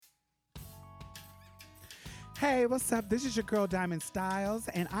Hey, what's up? This is your girl Diamond Styles,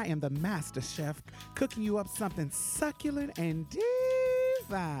 and I am the master chef cooking you up something succulent and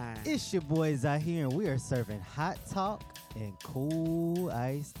divine. It's your boys out here, and we are serving hot talk and cool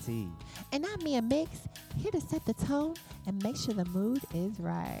iced tea. And I'm Mia Mix, here to set the tone and make sure the mood is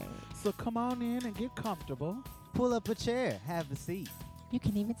right. So come on in and get comfortable. Pull up a chair, have a seat. You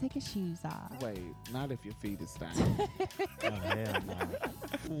can even take your shoes off. Wait, not if your feet is down. Oh, hell no.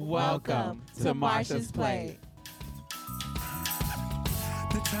 Welcome to Marsha's Plate.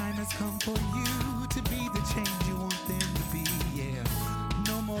 The time has come for you to be the change you want them to be, yeah.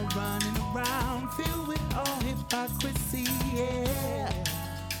 No more running around filled with all hypocrisy, yeah.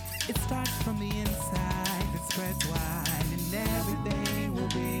 It starts from the inside, it spreads wide, and everything will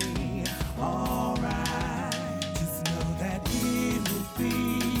be alright. Just know that it will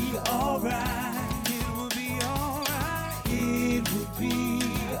be alright. It will be alright. It will be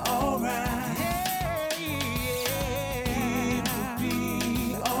alright.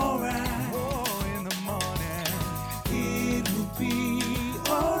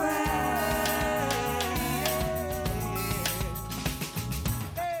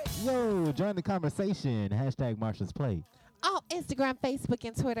 Join the conversation. Hashtag Marsha's Plate. On Instagram, Facebook,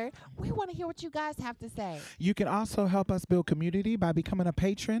 and Twitter, we want to hear what you guys have to say. You can also help us build community by becoming a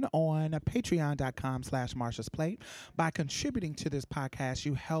patron on patreon.com/Marsha's Plate. By contributing to this podcast,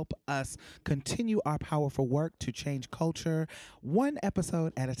 you help us continue our powerful work to change culture one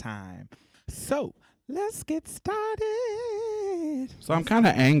episode at a time. So let's get started. So I'm kind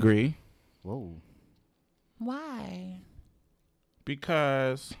of angry Whoa. Why?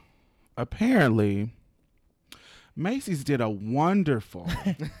 because apparently Macy's did a wonderful,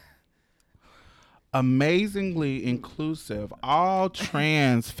 amazingly inclusive, all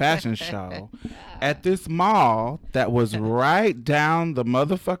trans fashion show at this mall that was right down the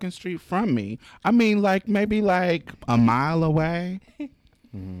motherfucking street from me. I mean, maybe a mile away.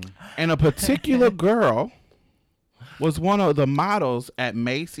 And a particular girl was one of the models at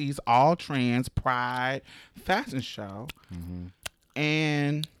Macy's all trans Pride fashion show.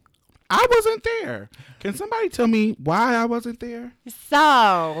 And I wasn't there. Can somebody tell me why I wasn't there?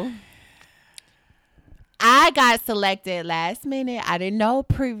 So, I got selected last minute. I didn't know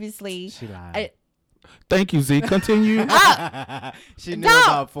previously. She lied. Thank you, Z. Continue. She knew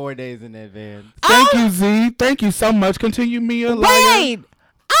about 4 days in advance. Thank you, Z. Thank you so much. Continue, Mia. Wait!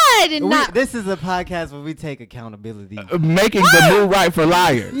 I did not. This is a podcast where we take accountability. Making the new right for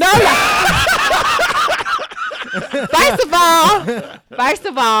liars. No. First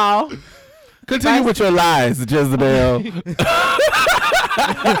of all. Continue with your lies, Jezebel. First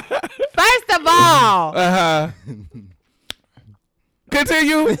of all.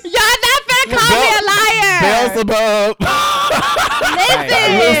 Continue. Y'all not finna call me a liar. Beelzebub. Listen.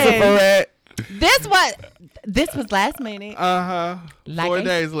 Luciferette. This was last minute. 4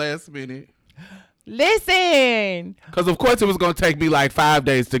 days last minute. Listen. Because, of course, it was going to take me 5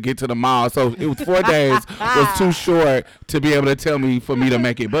 days to get to the mall. So, it was 4 days was too short to be able to tell me for me to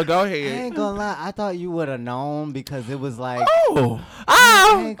make it. But go I ahead. ain't gonna lie. I thought you would have known because it was Oh.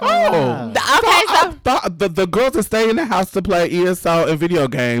 I Okay, so. The girls that stay in the house to play ESO and video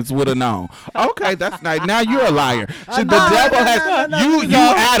games would have known. Okay, that's nice. Now you're a liar. The devil has you,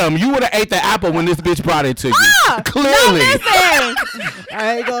 Adam. You would have ate the apple when this bitch brought it to you. Clearly. No, listen.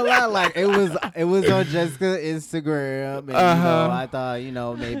 I ain't gonna lie. It was on Jessica's Instagram. And, I thought,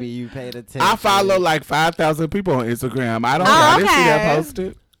 maybe you paid attention. I follow 5,000 people on Instagram. I didn't see that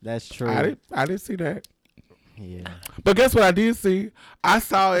posted. That's true. I didn't see that. Yeah. But guess what I did see? I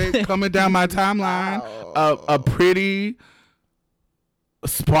saw it coming down my timeline. A pretty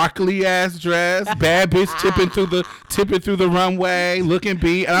sparkly ass dress, bad bitch tipping through the runway, looking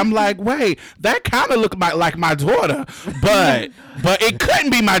beat, and I'm like, wait, that kind of looked like my daughter, but it couldn't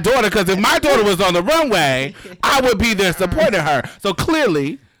be my daughter because if my daughter was on the runway, I would be there supporting her. So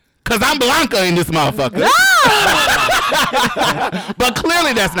clearly, because I'm Blanca in this motherfucker. But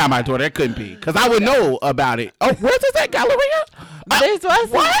clearly that's not my daughter. That couldn't be because I would know about it. Oh, where's this at, Galleria? This was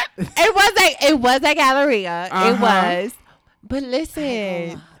what? It was a Galleria. It was. But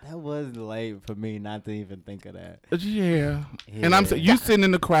listen. That was late for me not to even think of that. Yeah. And I'm saying you sitting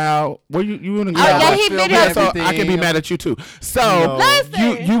in the crowd. Were you in the crowd? yeah, he videoed so I can be mad at you too. So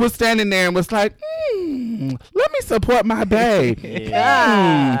you were standing there and was like, let me support my babe. Where's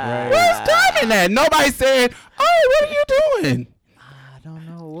Diamond at? Nobody said, oh, what are you doing? I don't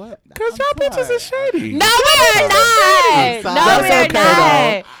know what. Because y'all bitches are shady. No, we're not. No, we're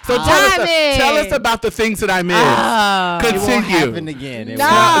not. So tell us about the things that I missed. It won't Continue. happen again. It No.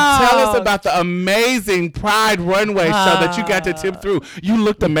 won't. Tell us about the amazing Pride runway show that you got to tip through. You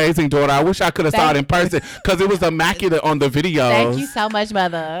looked amazing, daughter. I wish I could have saw it in person because it was immaculate on the videos. Thank you so much,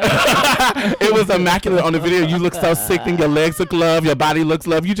 mother. It was immaculate on the video. You look so sick, and your legs look love, your body looks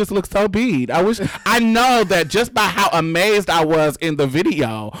love. You just look so beat. I know that just by how amazed I was in the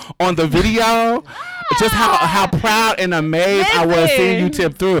video, just how proud and amazed I was seeing you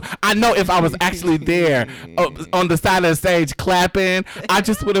tip through. I know if I was actually there on the side of the stage clapping, I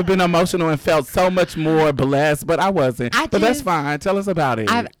just would have been emotional and felt so much more blessed, but I wasn't. But that's fine. Tell us about it.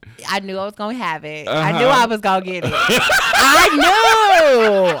 I knew I was gonna have it. I knew I was gonna get it. I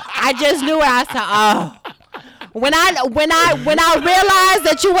knew. I just knew it. I said, oh. When I realized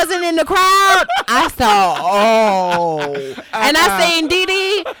that you wasn't in the crowd, I saw and I seen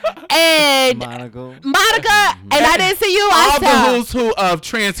Dee and Monica, and I didn't see you. All the who's who of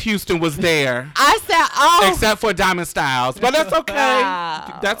Trans Houston was there. I said, except for Diamond Styles, but that's okay.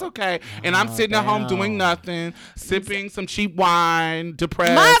 That's okay. And I'm sitting at home doing nothing, sipping some cheap wine,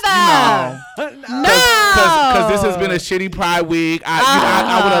 depressed. Mother, because this has been a shitty Pride week.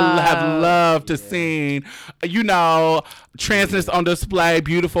 I would have loved to seen, transness on display,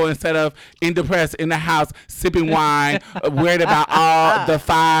 beautiful, instead of depressed in the house sipping wine, worried about all the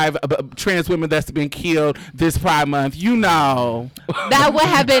 5 trans women that's been killed this Pride month. That would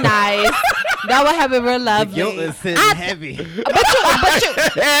have been nice. That would have been real lovely. Guilt is heavy.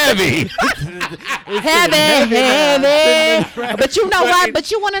 Heavy. But you know what?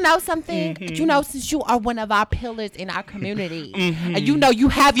 But you want to know something? Since you are one of our pillars in our community, and you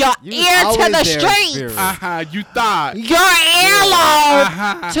have your ear to the streets. You thought your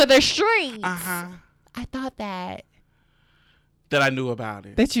earlobe to the streets. I thought that I knew about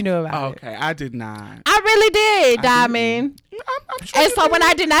it. That you knew about it. Okay, I did not. I really did, Diamond. I'm sure and so when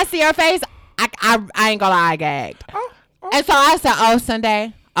I did not see her face, I ain't gonna lie, I gagged. And so I said,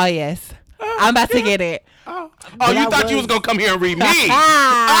 Sunday. Oh yes, I'm about to get it. You thought you was gonna come here and read me? That's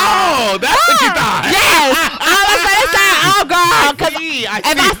what you thought. Yes, I was gonna say, girl, because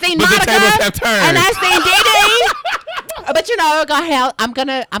if I seen Monica and I seen Dee, but gonna help. I'm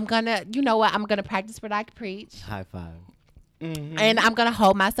gonna, you know what? I'm gonna practice what I preach. High five. And I'm gonna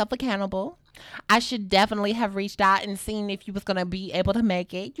hold myself accountable. I should definitely have reached out and seen if you was gonna be able to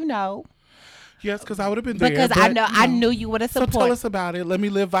make it. Yes, because I would have been there. Because I knew you would have supported. So tell us about it. Let me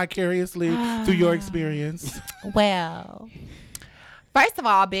live vicariously through your experience. Well, first of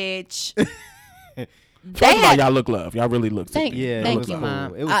all, bitch. First of all, y'all look love. Y'all really look. Thank you, cool.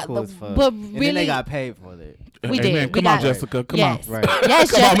 Mom. It was cool as fuck. But really, and then they got paid for it. We did. Come on, Jessica. Come on. Right.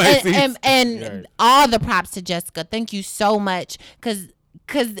 Yes, Come on, Macy's. and all the props to Jessica. Thank you so much, because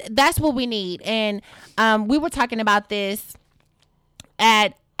that's what we need. And we were talking about this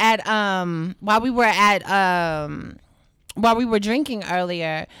while we were drinking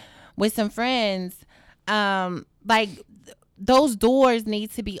earlier with some friends. Like those doors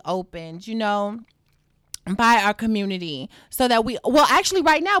need to be opened, by our community, so that actually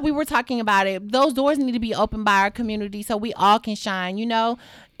right now we were talking about it. Those doors need to be opened by our community so we all can shine, and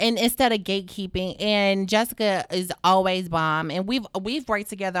instead of gatekeeping. And Jessica is always bomb, and we've worked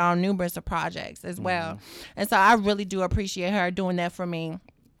together on numerous projects as well. And so I really do appreciate her doing that for me.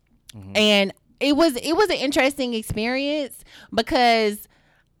 And it was an interesting experience because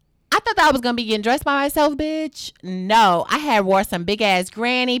I thought that I was going to be getting dressed by myself, bitch. No, I had wore some big ass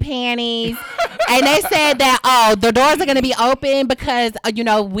granny panties. And they said that, the doors are going to be open because,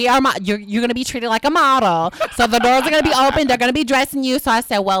 we are, you're going to be treated like a model. So the doors are going to be open. They're going to be dressing you. So I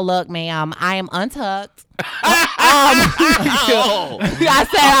said, well, look, ma'am, I am untucked. I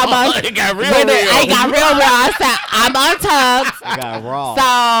said, it got real real. It got real real. I said, I'm untucked. It got raw.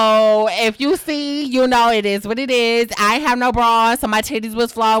 So if you see, it is what it is. I ain't have no bra on, so my titties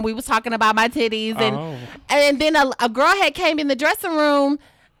was flowing. We was talking about my titties. And then a girl had came in the dressing room.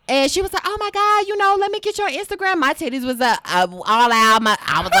 And she was like, oh, my God, let me get your Instagram. My titties was all out.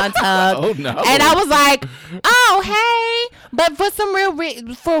 I was untucked. Oh, no. And I was like, oh, hey. But for some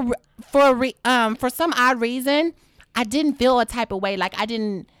for some odd reason, I didn't feel a type of way. Like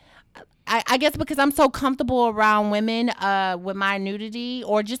I guess because I'm so comfortable around women with my nudity,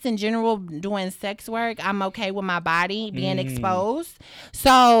 or just in general doing sex work, I'm okay with my body being exposed.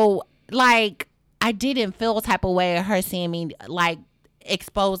 So, like, I didn't feel a type of way of her seeing me, like,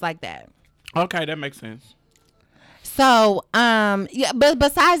 exposed like that. Okay, that makes sense. So, yeah, but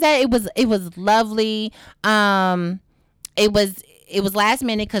besides that, it was lovely. It it was last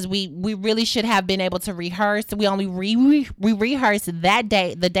minute because we really should have been able to rehearse. We only rehearsed that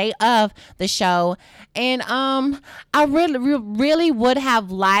day, the day of the show, and I really would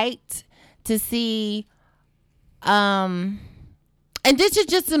have liked to see and this is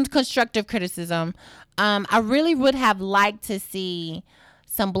just some constructive criticism. I really would have liked to see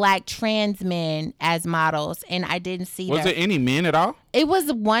some black trans men as models, and I didn't see Was there any men at all? It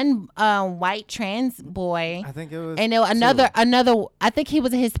was one white trans boy. I think it was. And another. I think he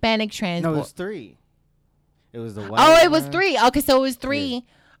was a Hispanic trans boy. No, it was 3. It was the white. Oh, it was 3. Okay, so it was 3.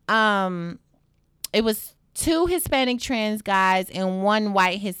 Yeah. It was 2 Hispanic trans guys and one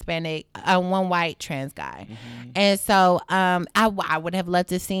white trans guy. Mm-hmm. And so I would have loved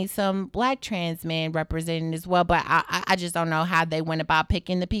to see some black trans men represented as well, but I just don't know how they went about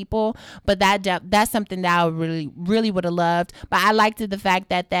picking the people. But that's something that I really would have loved. But I liked the fact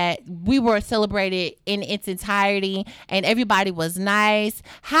that we were celebrated in its entirety and everybody was nice.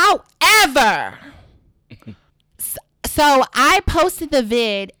 However, so I posted the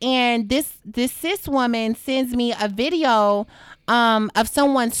vid, and this cis woman sends me a video of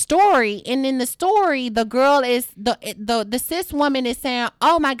someone's story, and in the story, the girl is the cis woman is saying,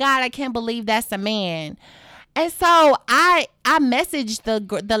 "Oh my God, I can't believe that's a man." And so I messaged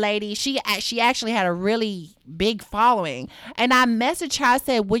the lady. She actually had a really big following, and I messaged her. I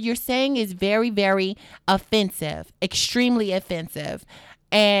said, "What you're saying is very, very offensive, extremely offensive."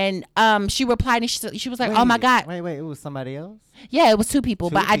 And she replied, and she was like, "Oh my God!" Wait, it was somebody else? Yeah, it was 2 people,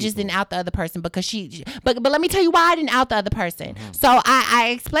 but I just didn't out the other person because but let me tell you why I didn't out the other person. Mm-hmm. So I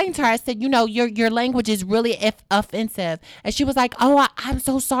explained to her. I said, your language is really offensive, and she was like, "Oh, I'm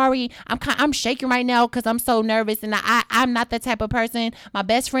so sorry. I'm shaking right now because I'm so nervous, and I'm not that type of person. My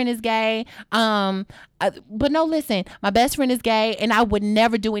best friend is gay. But no, listen, my best friend is gay, and I would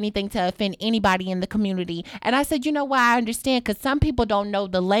never do anything to offend anybody in the community." And I said, "You know why? I understand, because some people don't know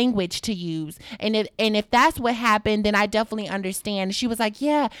the language to use, and if that's what happened, then I definitely understand." And she was like,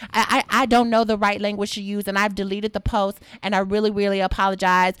 "Yeah, I don't know the right language to use, and I've deleted the post, and I really, really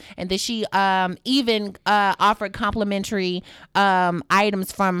apologize." And then she even offered complimentary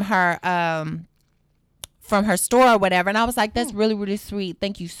items from her store or whatever, and I was like, "That's really, really sweet.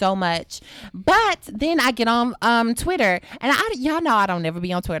 Thank you so much." But then I get on Twitter, and y'all know I don't never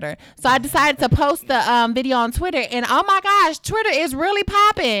be on Twitter, so I decided to post the video on Twitter, and oh my gosh, Twitter is really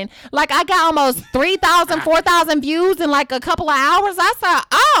popping. Like, I got almost 3,000, 4,000 views in like a couple of hours. I said,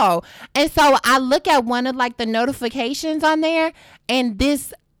 "Oh," and so I look at one of like the notifications on there, and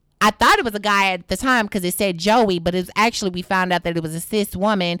I thought it was a guy at the time because it said Joey, but it's actually, we found out that it was a cis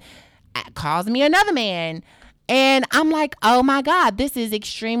woman. Calls me another man, and I'm like, "Oh my God, this is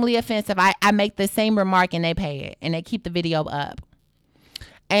extremely offensive." I make the same remark, and they pay it, and they keep the video up.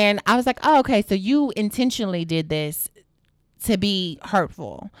 And I was like, "Oh, okay, so you intentionally did this to be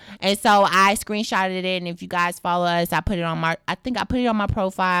hurtful." And so I screenshotted it, and if you guys follow us, I put it on my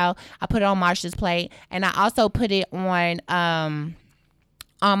profile. I put it on Marsha's plate, and I also put it on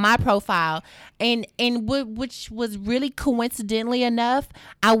my profile, and which was really coincidentally enough,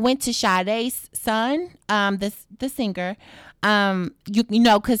 I went to Sade's son, the singer,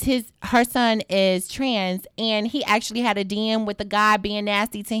 because her son is trans, and he actually had a DM with a guy being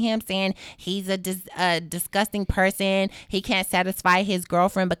nasty to him, saying he's a disgusting person, he can't satisfy his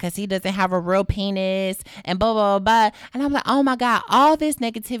girlfriend because he doesn't have a real penis, and blah blah blah. And I'm like, oh my God, all this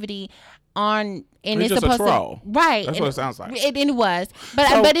negativity and it's just supposed a troll. To, right? That's what it sounds like. It was,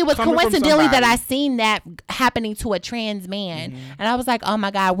 but it was coincidentally that I seen that happening to a trans man, and I was like, oh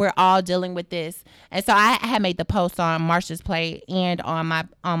my God, we're all dealing with this. And so I had made the post on Marsha's plate and on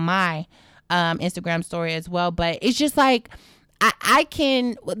my Instagram story as well. But it's just like,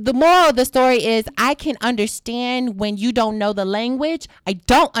 the moral of the story is, I can understand when you don't know the language. I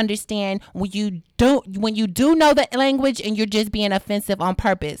don't understand when you do know the language and you're just being offensive on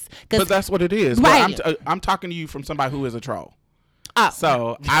purpose. But that's what it is. Right. I'm talking to you from somebody who is a troll. Oh.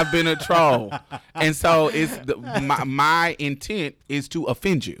 So I've been a troll, and so it's my intent is to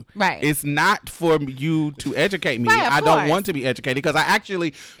offend you. Right. It's not for you to educate me. Right, I don't want to be educated because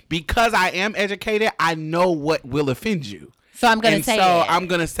I am educated, I know what will offend you. So I'm gonna say it. So I'm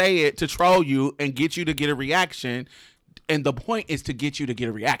gonna say it to troll you and get you to get a reaction, and the point is to get you to get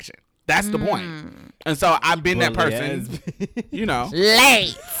a reaction. That's the point. And so I've been that person,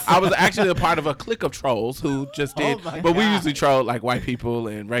 Late. I was actually a part of a clique of trolls who just did, but we usually troll like white people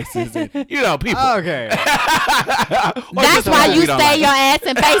and racists and, people. Okay. That's why you stay your ass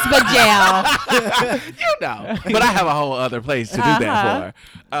in Facebook jail. But I have a whole other place to do that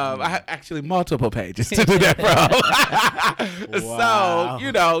for. I have actually multiple pages to do that from. Wow.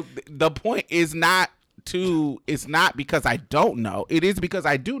 So, the point is not Two, it's not because I don't know. It is because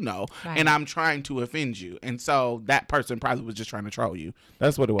I do know, Right. and I'm trying to offend you. And so that person probably was just trying to troll you.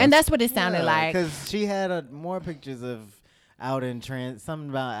 That's what it was. And that's what it sounded like. Because she had more pictures of out in trans, something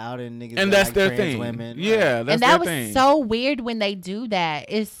about out in niggas. and that that's like their trans thing. Women. Yeah, that's and that their was thing. so weird when they do that.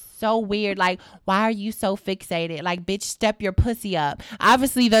 It's so weird. Like, why are you so fixated? Like, bitch, step your pussy up.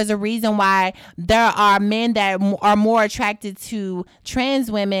 Obviously, there's a reason why there are men that are more attracted to trans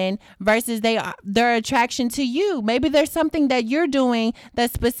women versus their attraction to you. Maybe there's something that you're doing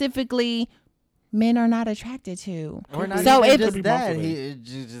that specifically men are not attracted to. Or not So even it- just Could be that. both of It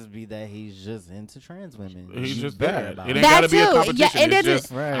just be that he's just into trans women. He's She's just bitter that. about It it. ain't gotta be a competition. Yeah, it It's doesn't.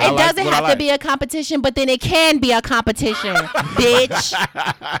 just, Right. It I like doesn't what I have like. to be a competition, but then it can be a competition, bitch.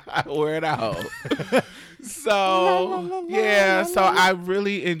 Word out. So yeah, so I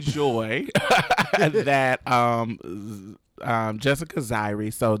really enjoy that Jessica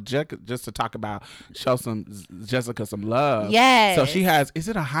Zaire. So just to talk about, show Jessica some love. Yes. So she has. Is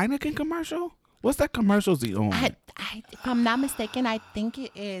it a Heineken commercial? What's that commercial Z on? If I'm not mistaken, I think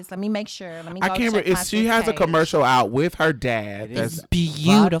it is. Let me make sure. Let me. I Go can't check remember. my She has a page. commercial out with her dad. It That's is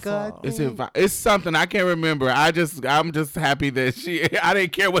Beautiful. vodka, Is it? It's something I can't remember. I'm just happy that I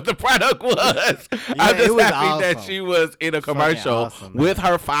didn't care what the product was. I'm it just was happy that awesome. she was in a commercial awesome, man. with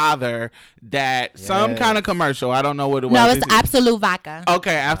her father. That some kind of Yes. commercial. I don't know what it was. No, it's Absolute Vodka.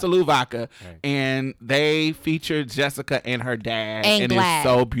 Okay, Absolute Vodka, Right. and they featured Jessica and her dad, And Glad. it's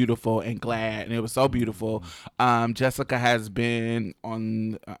so beautiful and Glad, and it was so beautiful. Jessica has been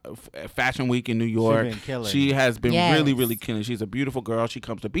on Fashion Week in New York. been killing She it. has been Yes. really, really killing. She's a beautiful girl. She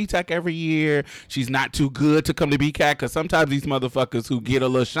comes to BTEC every year. She's not too good to come to BCAC because sometimes these motherfuckers who get a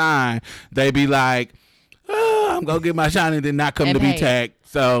little shine, they be like, I'm gonna get my shine and then not come And to hey. BTEC.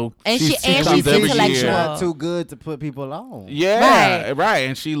 So And she and comes she's every intellectual. year. Not too good to put people on. Yeah, right.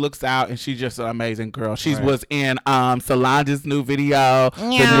 And she looks out, and she's just an amazing girl. She Right. was in Solange's new video, the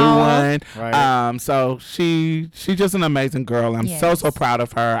new Meow. one. Right. So she's just an amazing girl. I'm so Yes. proud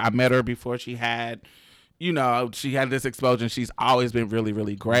of her. I met her before she had. She had this explosion. She's always been really,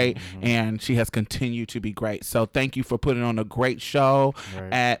 really great, and she has continued to be great. So thank you for putting on a great show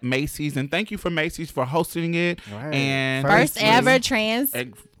Right. at Macy's, and thank you for Macy's for hosting it. Right. And First First ever was- trans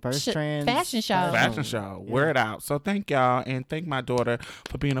First sh- trans fashion show. fashion show. Word out. So thank y'all, and thank my daughter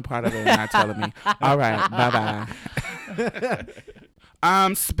for being a part of it and not telling me. All right, bye bye.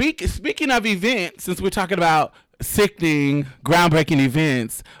 Speaking of events, since we're talking about sickening, groundbreaking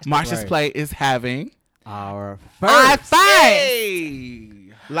events, Marsha's Right. Play is having Our Our first. first. a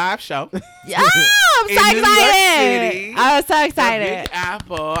live show. Yeah, I'm In so New York excited. City. I'm so The excited. Big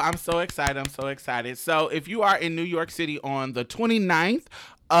Apple. I'm so excited. So if you are in New York City on the 29th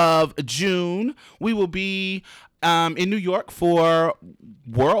of June, we will be in New York for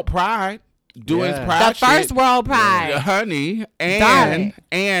World Pride. Doing Yeah. Pride The first shit. World Pride. Honey, Darling.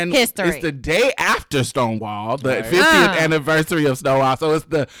 and History. it's the day after Stonewall, the Right. 50th anniversary of Stonewall. So it's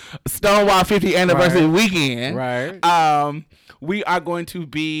the Stonewall 50th anniversary Right. weekend. Right. We are going to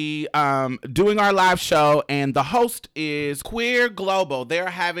be doing our live show, and the host is Queer Global. They're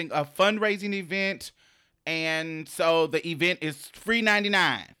having a fundraising event, and so the event is free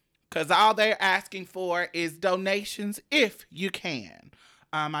 99 because all they're asking for is donations if you can.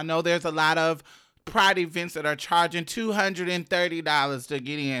 I know there's a lot of Pride events that are charging $230 to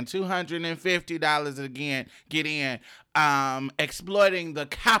get in, $250 to get in, exploiting the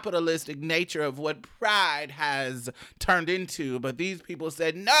capitalistic nature of what Pride has turned into. But these people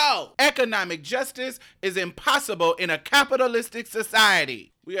said, no, economic justice is impossible in a capitalistic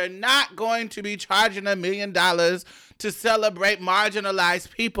society. We are not going to be charging $1 million to celebrate marginalized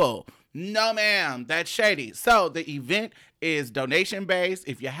people. No, ma'am, that's shady. So the event is donation based.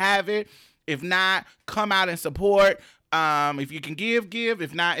 If you have it, if not, come out and support. If you can give.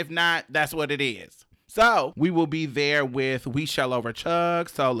 If not, that's what it is. So we will be there with We Shall Overchug.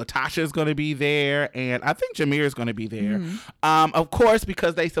 So Latasha's going to be there, and I think Jameer is going to be there. Of course,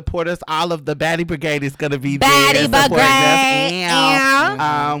 because they support us, all of the Baddie Brigade is going to be there. Baddie supporting us. Brigade.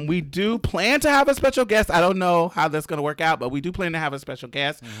 And, we do plan to have a special guest. I don't know how that's going to work out, but we do plan to have a special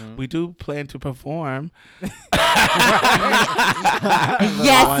guest. We do plan to perform.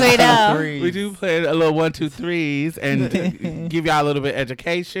 Yes, we do. We do play a little 1, 2, 3s and give y'all a little bit of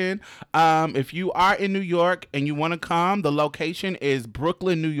education. If you are in New York and you want to come, the location is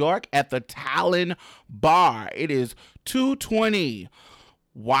Brooklyn, New York at the Talon Bar. It is 220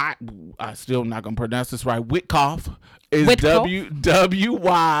 I'm still not going to pronounce this right. Witkoff is Whitcoff.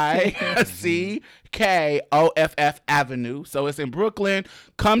 WYCKOFF Avenue. So it's in Brooklyn.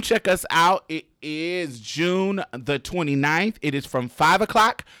 Come check us out. It is June the 29th. It is from 5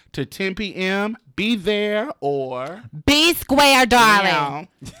 o'clock to 10 p.m. Be there or Be square, darling. down.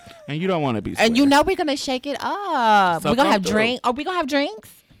 And you don't want to be square. And you know we're gonna shake it up. So We're gonna come have through. drink. Are we gonna have drinks?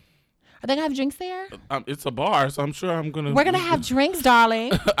 Are they gonna have drinks there? It's a bar, so I'm sure I'm gonna. We're gonna have drinks,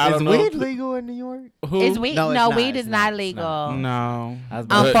 darling. I Is don't know. weed legal in New York? Who? Is weed? No, No, it's not. weed is It's not not. It's legal. No. I was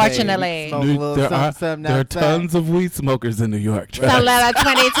about to say, Unfortunately. smoke a little There are something outside. of weed smokers in New York. So let us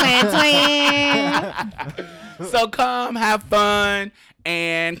 2020. So come have fun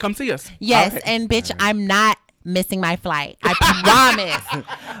and come see us. Yes, Okay. and bitch, I'm not missing my flight. I promise,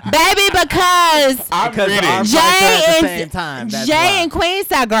 baby, because I'm Because ready. our Jay flights are at the is same time. That's Jay why. and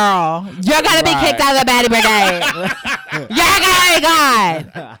Queenstown, girl. You're gonna be Right. kicked out of the Batty Brigade. You're gonna be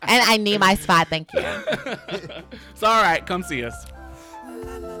gone. And I need my spot. Thank you. It's all right. Come see us. Oh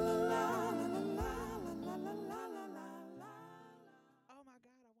my God, I want to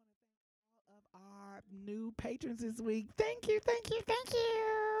thank all of our new patrons this week. Thank you, thank you, thank you.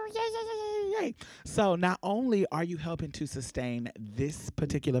 Yay, yay, yay, yay, yay. So not only are you helping to sustain this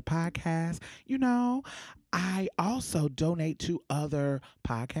particular podcast, you know, I also donate to other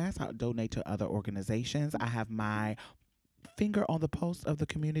podcasts. I donate to other organizations. I have my finger on the pulse of the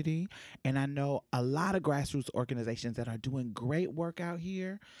community, and I know a lot of grassroots organizations that are doing great work out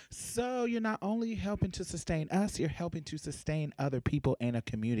here. So you're not only helping to sustain us, you're helping to sustain other people in a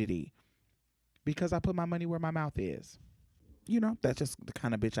community, because I put my money where my mouth is. You know, that's just the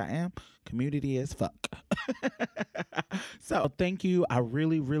kind of bitch I am. Community as fuck. So thank you. I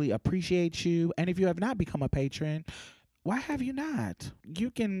really, really appreciate you. And if you have not become a patron, why have you not?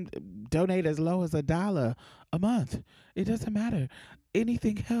 You can donate as low as $1 a month. It doesn't matter.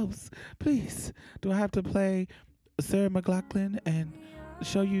 Anything helps. Please. Do I have to play Sarah McLachlan and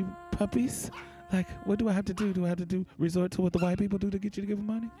show you puppies? Like, what do I have to do? Do I have to do resort to what the white people do to get you to give them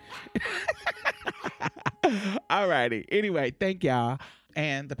money? Alrighty. Anyway, thank y'all.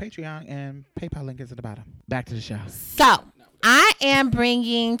 And the Patreon and PayPal link is at the bottom. Back to the show. So I am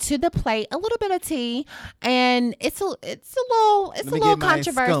bringing to the plate a little bit of tea, and it's a little Let me little get my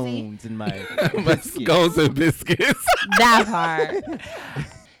controversy. scones and my My scones and biscuits. That part.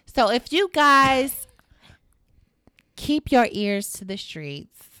 So if you guys keep your ears to the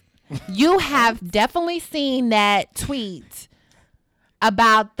streets, you have definitely seen that tweet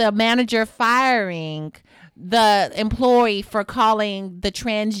about the manager firing the employee for calling the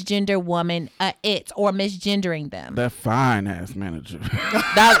transgender woman a it or misgendering them. That fine ass manager. Baby.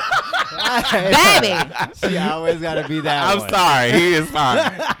 She always got to be that I'm one. sorry. He is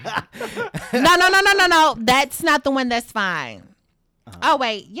fine. No. That's not the one that's fine. Oh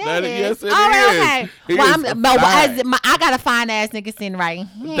wait, yeah, That- it yes, is. it All right, is. okay. He Well, is I got a fine ass nigga sitting right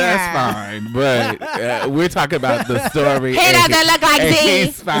here. That's fine. But we're talking about the story. He and doesn't look like and Z.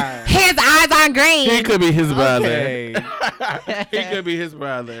 He's fine. His eyes aren't green. He could be his brother. Okay. He could be his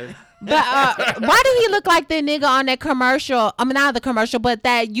brother. But why do he look like the nigga on that commercial? I mean, not the commercial, but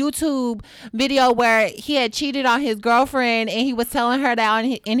that YouTube video where he had cheated on his girlfriend and he was telling her that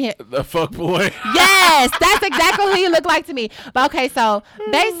in his. The fuck boy. Yes, that's exactly who he looked like to me. But okay, so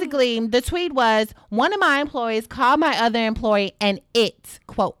basically the tweet was, one of my employees called my other employee an it,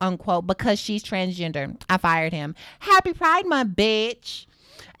 quote unquote, because she's transgender. I fired him. Happy Pride Month, bitch.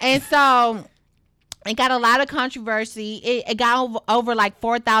 And so it got a lot of controversy. It got over like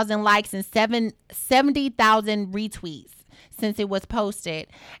 4,000 likes and 70,000 retweets since it was posted.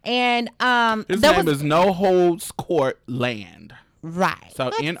 And His there name was is No Holds Court Land. right.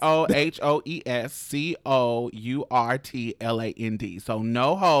 So NOHOESCOURTLAND. So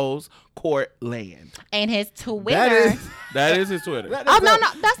No Holds Court Land. And his Twitter. That is his Twitter. Oh no,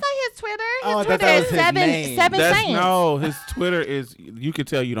 that's not his Twitter. His Oh, I thought Twitter that is was his seven name. seven That's saints. no, his Twitter is. You can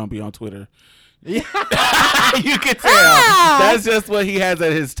tell you don't be on Twitter. Yeah. You can tell. Ah. That's just what he has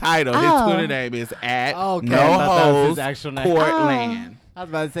at his title. His Oh. Twitter name is at Okay, No I thought that was his Holds actual name. Court Oh. Land. I was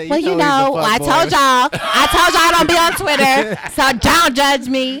about to say, Well, you he's a know, I fuckboy. told y'all I don't be on Twitter, so don't judge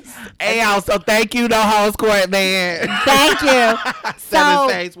me. Hey, also thank you, No Holds Court Land. Thank you. Seven So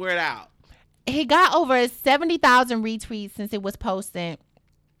States, word out. he got over 70,000 retweets since it was posted.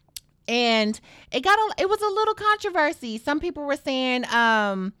 And it was a little controversy. Some people were saying,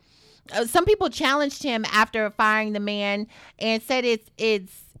 some people challenged him after firing the man and said it's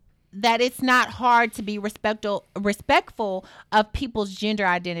that it's not hard to be respectful of people's gender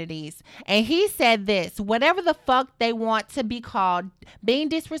identities. And he said this: whatever the fuck they want to be called, being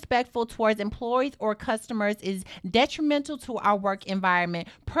disrespectful towards employees or customers is detrimental to our work environment,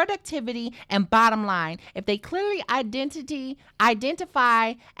 productivity, and bottom line. If they clearly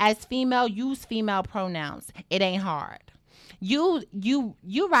identify as female, use female pronouns. It ain't hard. You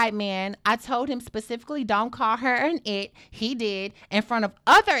right, man. I told him specifically, don't call her an it. He did in front of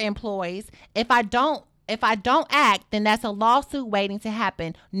other employees. If I don't act, then that's a lawsuit waiting to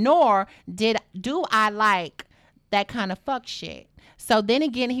happen. Nor do I like that kind of fuck shit. So then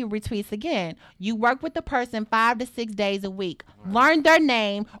again, he retweets again. You work with the person 5 to 6 days a week. Learn their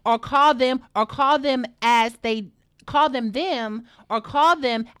name or call them as the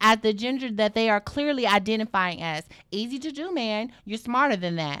gender that they are clearly identifying as. Easy to do, man. You're smarter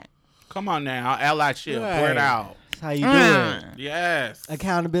than that. Come on now, allyship, pour it out. That's how you do it. Yes.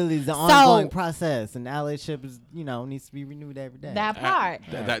 Accountability is an ongoing process, and allyship is, needs to be renewed every day. That part.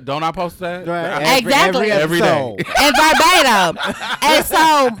 Don't I post that? Right. Exactly. Every day. And verbatim. And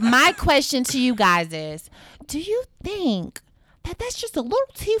so my question to you guys is, do you think that's just a little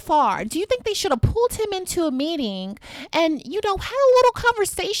too far? Do you think they should have pulled him into a meeting and, had a little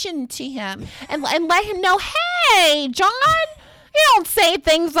conversation to him and let him know, hey, John, you don't say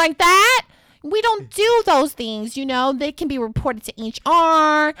things like that. We don't do those things, They can be reported to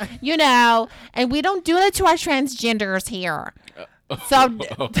HR, and we don't do that to our transgenders here. So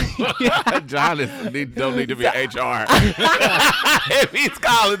John don't need to be HR if he's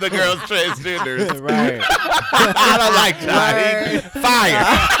calling the girls transgenders. Right. I don't like John. Fire.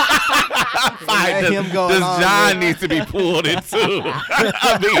 Fire. Does John need to be pulled into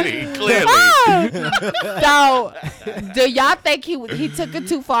a meeting? Clearly. So, do y'all think he took it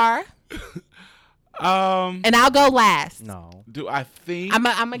too far? And I'll go last. No. Do I think I'm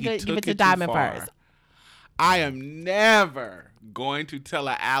gonna give it to Diamond first. I am never going to tell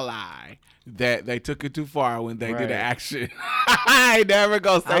an ally that they took it too far when they did an action. I ain't never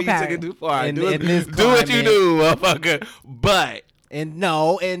gonna say you took it too far. Do what you do, motherfucker. But in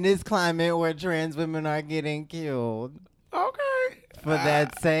this climate where trans women are getting killed. Okay. For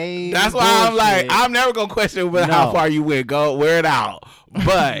that same That's why I'm like, I'm never gonna question how far you went. Go wear it out.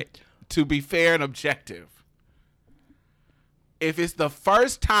 But to be fair and objective, if it's the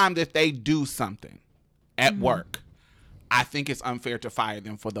first time that they do something at work, I think it's unfair to fire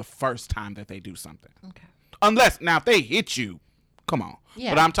them for the first time that they do something. Okay. Unless, now, if they hit you, come on.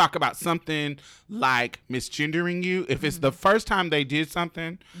 Yeah. But I'm talking about something like misgendering you. If it's the first time they did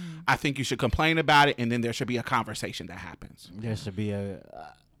something, I think you should complain about it, and then there should be a conversation that happens. There should be a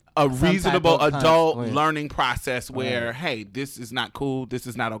reasonable adult learning process where, hey, this is not cool. This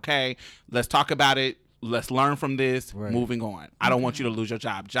is not okay. Let's talk about it. Let's learn from this. Right. Moving on. I don't want you to lose your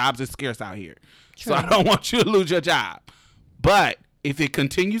job. Jobs is scarce out here. True. So I don't want you to lose your job. But if it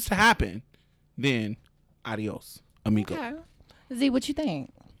continues to happen, then adios, amigo. Okay. Z, what you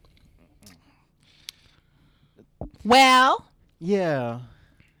think? Well. Yeah.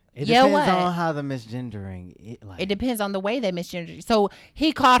 It depends on how the misgendering. It depends on the way they misgender. So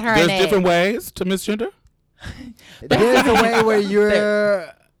he called her. There's different ways to misgender. There's a way where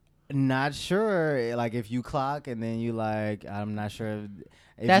you're not sure, like if you clock and then you like, I'm not sure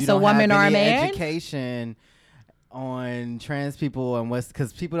if that's you don't a woman have or a any man. Education on trans people and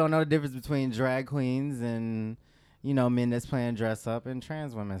because people don't know the difference between drag queens and men that's playing dress up and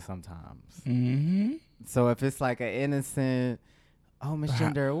trans women sometimes. Mm-hmm. So if it's like an innocent,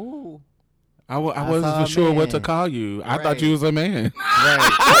 misgender, ooh. I wasn't for sure what to call you. I thought you was a man.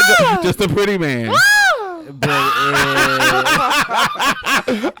 Right. Just a pretty man.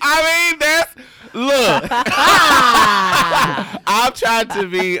 I mean, look. I'm trying to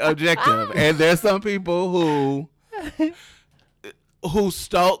be objective, and there's some people who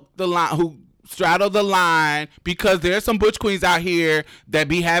stalk the line, who straddle the line, because there's some butch queens out here that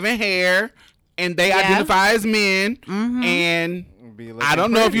be having hair and they identify as men, and I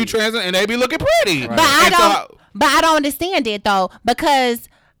don't know if you trans, and they be looking pretty. Right. But I don't understand it though, because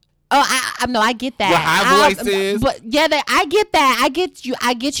I get that. Well, high voices. But yeah, I get that. I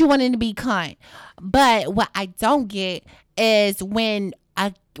get you wanting to be cunt. But what I don't get is when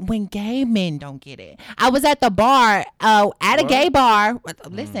gay men don't get it. I was at the bar, at a gay bar.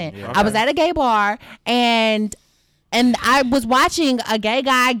 Listen, I was at a gay bar and I was watching a gay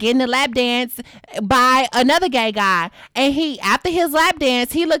guy getting a lap dance by another gay guy. And after his lap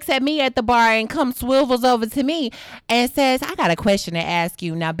dance, he looks at me at the bar and swivels over to me and says, I got a question to ask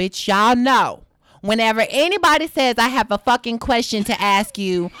you. Now, bitch, y'all know whenever anybody says I have a fucking question to ask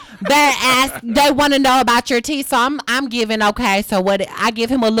you, they want to know about your teeth. So I'm giving, okay, so what, I give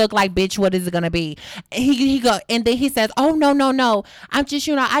him a look like, bitch, what is it gonna be? He go, and then he says, oh no, I'm just,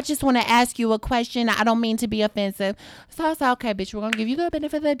 I just want to ask you a question. I don't mean to be offensive. So I said, okay, bitch, we're gonna give you the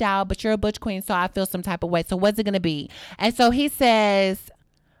benefit of the doubt, but you're a butch queen, so I feel some type of way. So what's it gonna be? And so he says,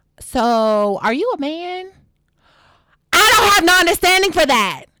 so are you a man? I don't have no understanding for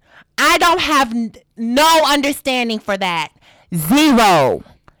that. I don't have no understanding for that. Zero.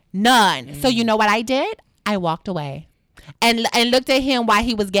 None. So you know what I did? I walked away and looked at him while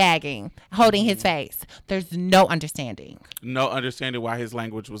he was gagging, holding his face. There's no understanding. No understanding why his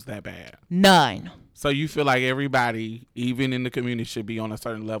language was that bad. None. So you feel like everybody, even in the community, should be on a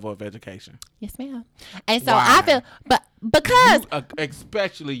certain level of education? Yes, ma'am. And so Why? I feel, but because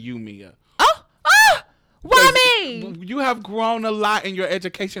especially you, Mia. why me? You have grown a lot in your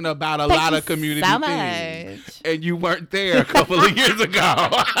education about a lot of community so things. much. And you weren't there a couple of years ago.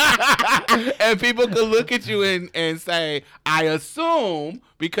 And people could look at you and say, I assume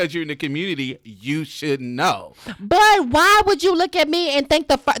because you're in the community, you should know. But why would you look at me and think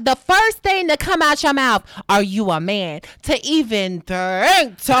the first thing to come out your mouth, are you a man? To even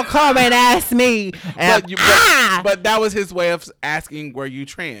think to come and ask me. But that was his way of asking, were you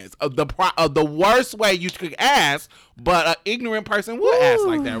trans? The worst way you could ask, but an ignorant person would ask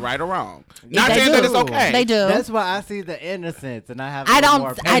like that, right or wrong. Not They saying do. that it's okay. They do. That's why I see the innocence, and I have. I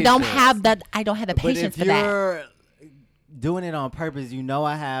more don't patience. have that. I don't have the But patience if for that. you're doing it on purpose,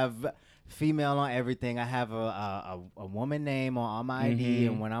 I have female on everything. I have a woman name on all my ID,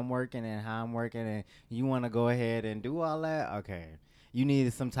 and when I'm working and how I'm working, and you want to go ahead and do all that, okay. You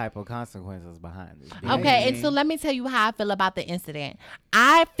need some type of consequences behind it. Okay, and so let me tell you how I feel about the incident.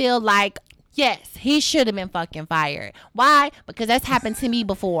 I feel like, yes, he should have been fucking fired. Why? Because that's happened to me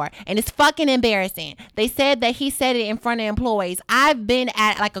before, and it's fucking embarrassing. They said that he said it in front of employees. I've been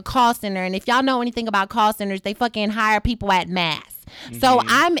at like a call center, and if y'all know anything about call centers, they fucking hire people at mass. So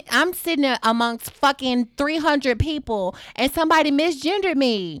I'm sitting there amongst fucking 300 people, and somebody misgendered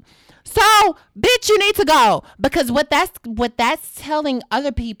me. So, bitch, you need to go, because what that's telling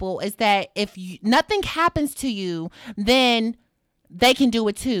other people is that if nothing happens to you, then they can do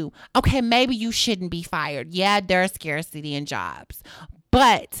it too. Okay, maybe you shouldn't be fired. Yeah, there's scarcity in jobs,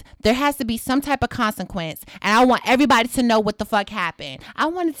 but there has to be some type of consequence, and I want everybody to know what the fuck happened. I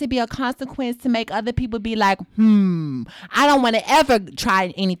want it to be a consequence to make other people be like, I don't want to ever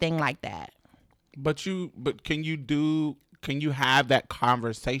try anything like that. But can you have that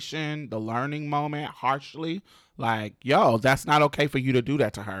conversation, the learning moment, harshly? Like, yo, that's not okay for you to do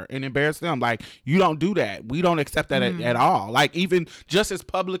that to her and embarrass them. Like, you don't do that. We don't accept that at all. Like, even just as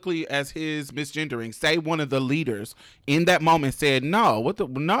publicly as his misgendering, say one of the leaders in that moment said, no,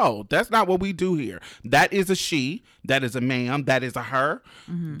 that's not what we do here. That is a she, that is a ma'am, that is a her.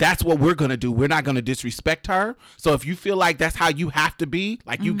 That's what we're going to do. We're not going to disrespect her. So if you feel like that's how you have to be,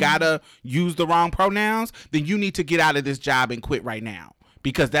 like you got to use the wrong pronouns, then you need to get out of this job and quit right now,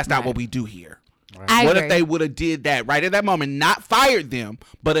 because that's not what we do here. I What agree. if they would have did that right at that moment, not fired them,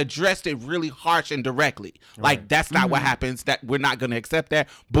 but addressed it really harsh and directly? Like, that's not what happens. That we're not going to accept that.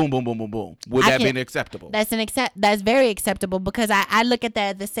 Boom, boom, boom, boom, boom. Would that been acceptable? That's very acceptable, because I look at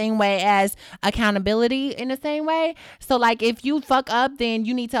that the same way as accountability in the same way. So like, if you fuck up, then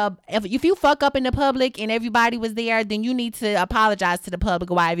you need to, if you fuck up in the public and everybody was there, then you need to apologize to the public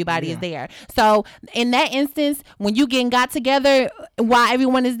why everybody is there. So in that instance, when you got together while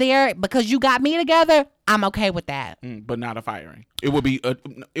everyone is there because you got me together, I'm okay with that. But not a firing. It would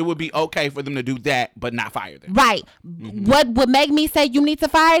be okay for them to do that, but not fire them. Right. What would make me say you need to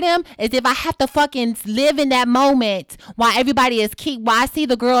fire them is if I have to fucking live in that moment while everybody is while I see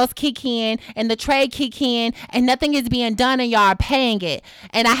the girls kick in and the trade kick in and nothing is being done and y'all are paying it,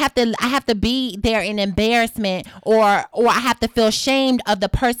 and I have to be there in embarrassment, or I have to feel shamed of the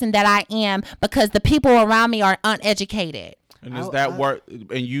person that I am because the people around me are uneducated. And is that worth?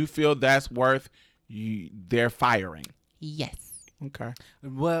 And you feel that's worth their firing? Yes. Okay.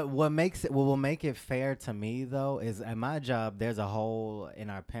 What will make it fair to me though is at my job there's a whole in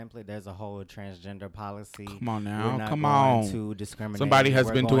our pamphlet there's a whole transgender policy. Come on now, We're not come going on. To discriminate. Somebody has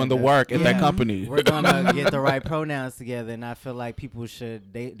We're been going doing the to- work at that Yeah. company. We're gonna get the right pronouns together, and I feel like people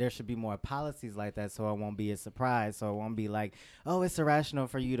there should be more policies like that, so it won't be a surprise. So it won't be like, oh, it's irrational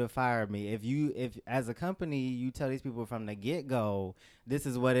for you to fire me. If as a company you tell these people from the get go, this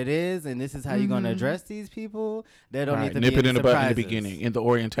is what it is, and this is how you're gonna address these people. They don't need to nip be it in the bud in the surprises. beginning in the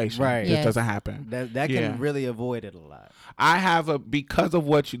orientation. Right. It Yes. doesn't happen. That Yeah. can really avoid it a lot. I have because of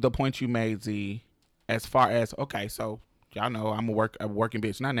the point you made, Z, as far as, okay, so y'all know I'm a working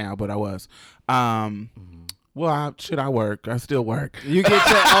bitch. Not now, but I was. Well, I work. I still work. You get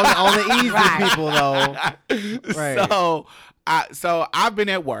on the easy Right. people though. Right. So I've been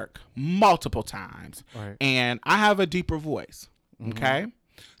at work multiple times, Right. and I have a deeper voice. Okay,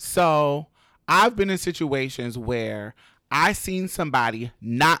 so I've been in situations where I seen somebody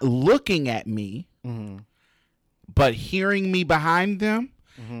not looking at me, but hearing me behind them,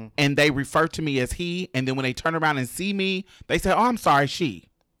 and they refer to me as he, and then when they turn around and see me, they say, "Oh, I'm sorry, she."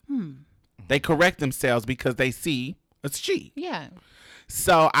 They correct themselves because they see it's she. Yeah.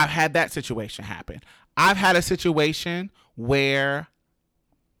 So I've had that situation happen. I've had a situation where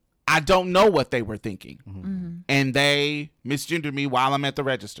I don't know what they were thinking. And they misgender me while I'm at the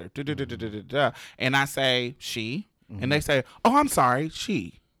register. And I say, she. And they say, oh, I'm sorry,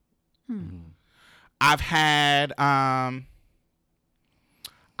 she. I've had a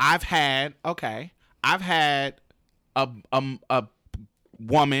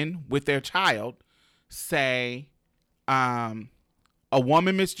woman with their child say, a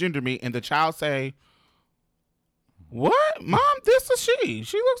woman misgender me, and the child say, what? Mom, this is she.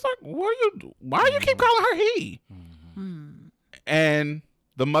 She looks like, why do you keep calling her he? And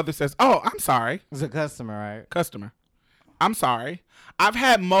the mother says, oh, I'm sorry. It's a customer, right? I'm sorry. I've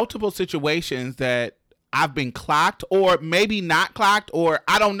had multiple situations that I've been clocked or maybe not clocked or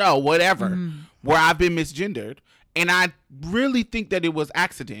I don't know, whatever, where I've been misgendered. And I really think that it was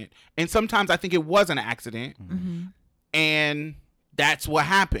accident. And sometimes I think it was an accident. And that's what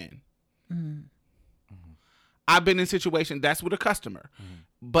happened. I've been in situations, that's with a customer.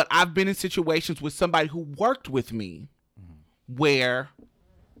 But I've been in situations with somebody who worked with me where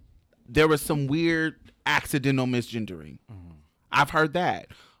there was some weird accidental misgendering. I've heard that.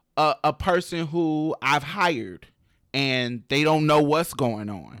 A person who I've hired and they don't know what's going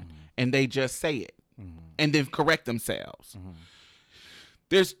on and they just say it and then correct themselves.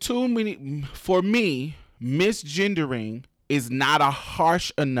 There's too many, for me, misgendering is not a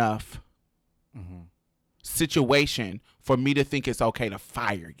harsh enough situation for me to think it's okay to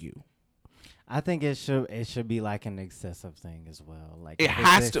fire you. I think it should be like an excessive thing as well. Like It if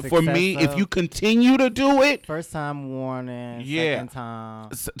has it's to, for me, if excessive, you continue to do it, first time warning, Yeah. second time.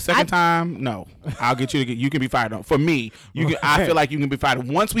 second time, no, I'll get you to you can be fired. For me, I feel like you can be fired.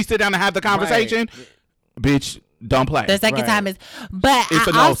 Once we sit down and have the conversation, bitch, don't play. The second Right. time is, but It's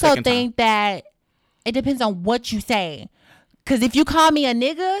a I no also second think that it depends on what you say. Because if you call me a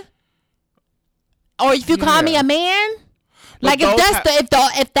nigga, or if you call me Yeah. a man, But like if those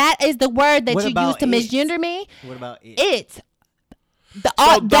that's if that is the word that What you use about to it? misgender me, What about it?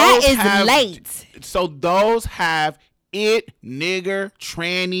 that those is have- late. So those have it, nigger,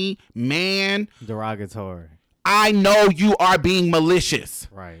 tranny, man. Derogatory. I know you are being malicious.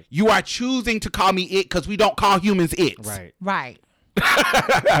 Right. You are choosing to call me it because we don't call humans it. Right. Right.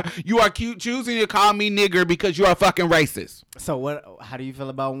 You are choosing to call me nigger because you are fucking racist. So how do you feel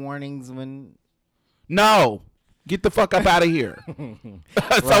about warnings when No. Get the fuck up out of here. So in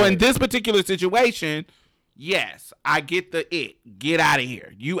Right. this particular situation, yes, I get the it. Get out of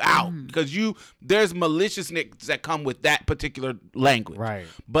here. You out. Because there's maliciousness that come with that particular language. Right.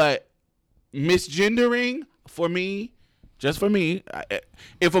 But misgendering, for me, just for me,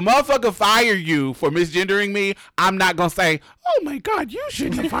 if a motherfucker fire you for misgendering me, I'm not going to say, oh my God, you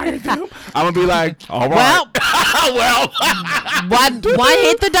shouldn't have fired them. I'm going to be like, all right. Well, One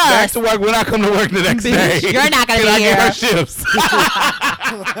hit the back dust. to work when I come to work the next day. You're not gonna Can be I get her here. shifts?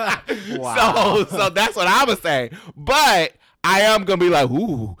 Wow. So that's what I would say. But I am gonna be like,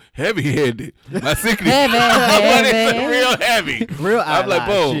 ooh, heavy-handed. My sickness, Heavy, but it's heavy. real heavy. Real I'm like, outline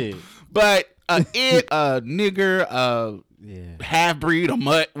boom. shit. But a nigger, Yeah. half breed, a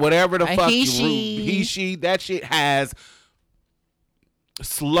mutt, whatever the A fuck, he, he, she, that shit has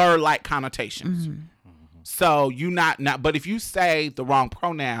slur-like connotations. So you not, but if you say the wrong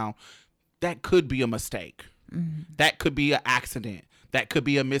pronoun, that could be a mistake. That could be an accident. That could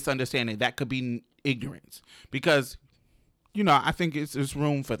be a misunderstanding. That could be ignorance. Because, I think there's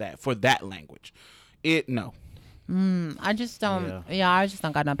room for that language. No. I just don't. Yeah, I just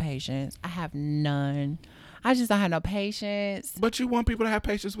don't got no patience. I have none. I just don't have no patience. But you want people to have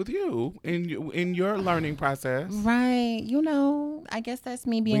patience with you in your learning process. Right. I guess that's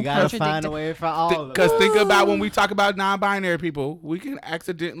me being We gotta contradicted. find a way for all of Because us. think about when we talk about non-binary people, we can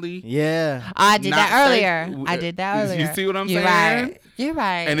accidentally. Yeah. I did not that say- earlier. I did that You earlier. see what I'm You're saying? Right. You're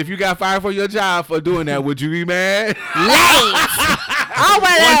right. And if you got fired for your job for doing that, would you be mad? late. Over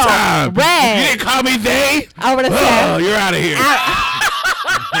One there. time. You Red. didn't call me they? Over the Oh, top. you're out of here.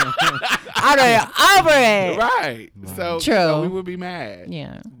 I'm over it. Right. So, True. so we would be mad.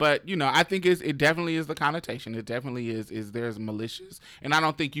 Yeah. But, you know, I think it definitely is the connotation. It definitely is there's malicious. And I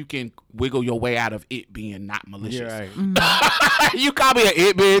don't think you can wiggle your way out of it being not malicious. Right. You call me an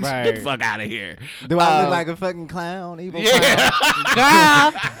it bitch. Right. Get the fuck out of here. Do I look like a fucking clown? Evil Yeah.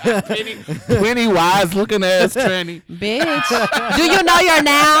 Girl, Penny wise looking ass tranny. bitch. Do you know your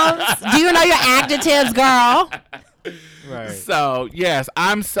nouns? Do you know your adjectives, girl? clown? Right. So, yes,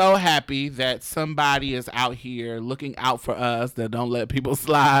 I'm so happy that somebody is out here looking out for us that don't let people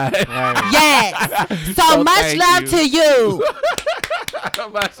slide. Right. Yes. So, So much thank love you. to you.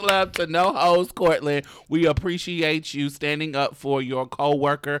 Much love to No Hoes Cortland. We appreciate you standing up for your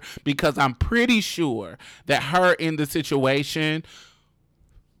coworker because I'm pretty sure that her in the situation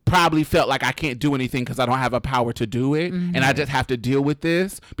probably felt like I can't do anything because I don't have a power to do it, and I just have to deal with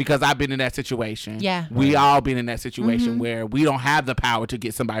this because I've been in that situation. Yeah. We all been in that situation where we don't have the power to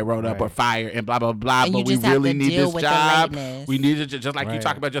get somebody rolled up or Right. fired and blah blah blah. And you but we just have really to need deal this with the job. lateness. We need it just like you Right.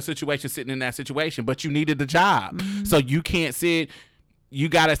 talk about your situation sitting in that situation, but you needed the job, so you can't sit. You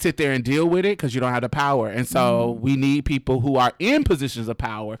got to sit there and deal with it because you don't have the power. And so we need people who are in positions of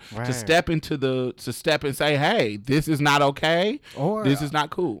power to Right. step and say, hey, this is not okay. Or This is not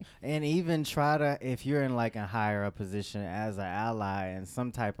cool. and even try to, if you're in like a higher up position as an ally and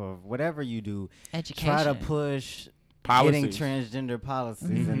some type of whatever you do, try to Education. push Policies. getting transgender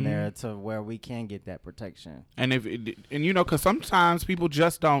policies in there to where we can get that protection. And you know, because sometimes people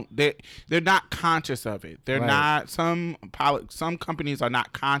just don't. They're not conscious of it. They're Right. not. Some companies are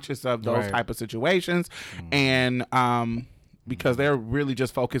not conscious of those Right. type of situations, and because they're really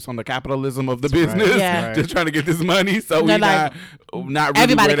just focused on the capitalism of the business, Yeah. Right. just trying to get this money. So They're we're like, not really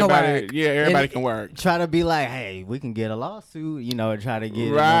everybody worried can about work. it. Yeah, everybody And can work. Try to be like, hey, we can get a lawsuit, you know, and try to get in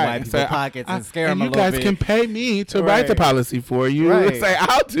the Right. white people's Say, pockets and scare them and a you little guys bit. can pay me to write the Right. policy for you. Right. Say,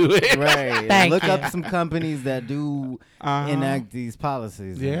 I'll do it. Right. Thank Look you. up some companies that do enact these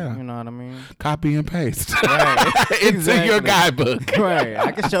policies. Yeah. You know what I mean? Copy and paste Right. into your Exactly. guidebook. Right.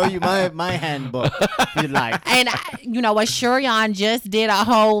 I can show you my handbook if you like. And you know what, Shurion just did a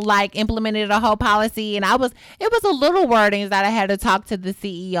whole implemented a whole policy, and it was a little wordings that I had to talk to the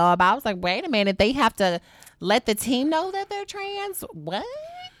CEO about. I was like, wait a minute, they have to let the team know that they're trans? What?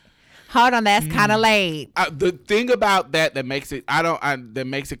 Hold on, that's kind of late. The thing about that makes it that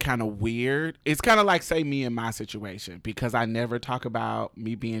makes it kind of weird. It's kind of like, say, me in my situation, because I never talk about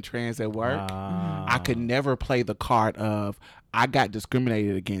me being trans at work. I could never play the card of I got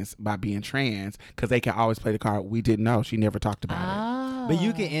discriminated against by being trans, because they can always play the card, we didn't know, she never talked about it. But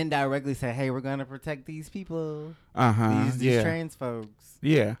you can indirectly say, hey, we're going to protect these people. These Yeah. trans folks.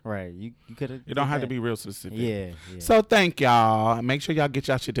 Yeah. Right. You could have. You don't have to be real specific. Yeah. Yeah. So thank y'all. Make sure y'all get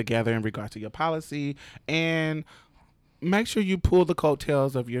y'all shit together in regards to your policy, and make sure you pull the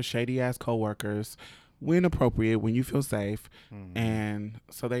coattails of your shady ass coworkers when appropriate, when you feel safe, and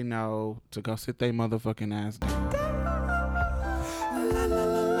so they know to go sit their motherfucking ass down.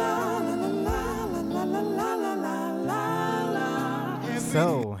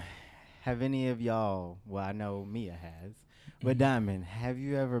 So, have any of y'all, well, I know Mia has, but Diamond, have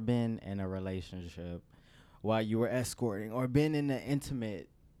you ever been in a relationship while you were escorting, or been in an intimate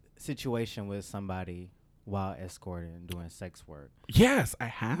situation with somebody while escorting, doing sex work? Yes, I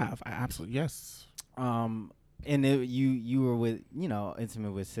have. I absolutely, yes. And you were with,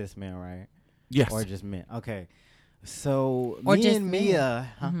 intimate with cis men, right? Yes. Or just men? Okay. So Or me just and men. Mia,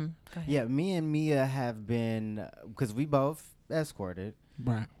 huh? Mhm. Go ahead. Yeah, me and Mia have been, because we both escorted.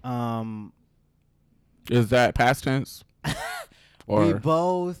 Right. We Is that past tense? Or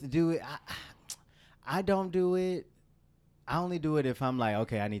both do it. I don't do it. I only do it if I'm like,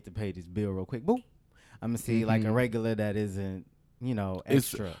 okay, I need to pay this bill real quick. Boom. I'm gonna see like a regular that isn't, it's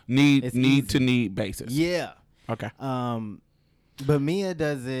extra. need It's to easy. need basis. Yeah. Okay. But Mia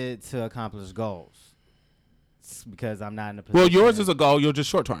does it to accomplish goals. It's because I'm not in a position. Well, yours is a goal. You're just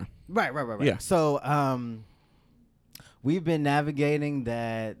short term. Right. Yeah. So, we've been navigating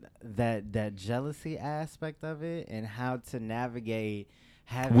that jealousy aspect of it, and how to navigate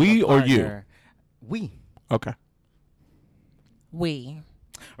having We a or you? partner. We. Okay. We.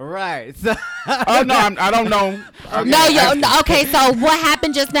 Right. So Oh no, I don't know. No, okay, so what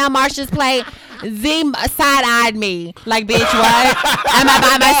happened just now, Marsha's play, Z side-eyed me. Like, bitch, what? Am I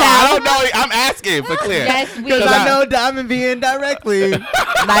by myself? I don't know. I'm asking for clear. Yes, we because I know Diamond being directly.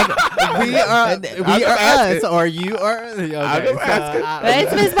 Like, we are just us, asking. or you are. Okay, just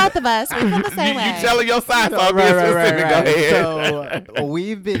asking. it's both of us. We feel the same You way. telling your side, so I'm Right. Go ahead. So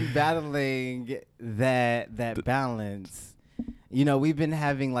we've been battling that balance, we've been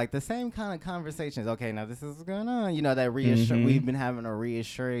having like the same kind of conversations. Okay, now this is what's going on. That reassure. We've been having to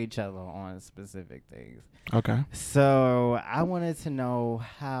reassure each other on specific things. Okay. So I wanted to know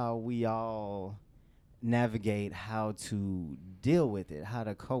how we all navigate how to deal with it, how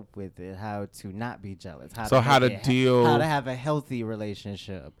to cope with it, how to not be jealous. How to have a healthy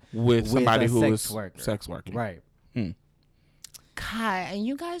relationship with somebody who is sex working. Right. God, and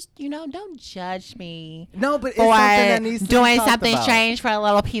you guys, don't judge me. No, but it's for something that needs to doing be talked something about. strange for a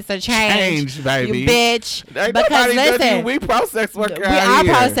little piece of change. Change, baby. You bitch. Ain't because nobody judging listen, you. We pro sex worker. We are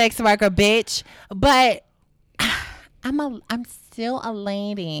pro sex worker, bitch. But I'm still a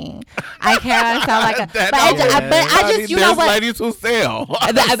lady. I can't sound like a. But I just, there's what? ladies who sell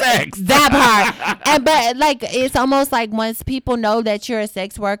sex. That part. But like, it's almost like once people know that you're a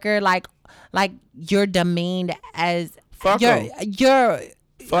sex worker, like you're demeaned as your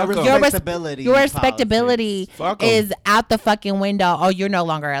respectability is out the fucking window. Oh, you're no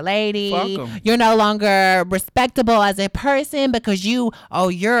longer a lady. You're no longer respectable as a person because you're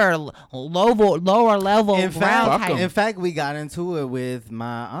lower level. In fact, we got into it with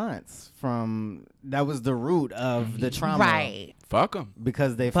my aunts that was the root of the trauma. Right. Fuck them.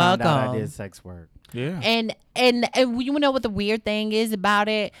 Because they found out I did sex work. Yeah. And you know what the weird thing is about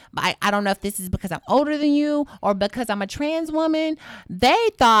it? I don't know if this is because I'm older than you or because I'm a trans woman. They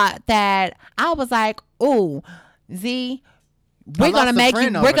thought that I was like, "Ooh, Z, we're gonna make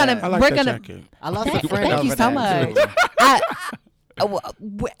you. We're gonna. I lost a friend. Thank you so much.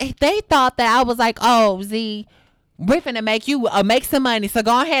 They thought that I was like, "Oh, Z, we're finna make you make some money. So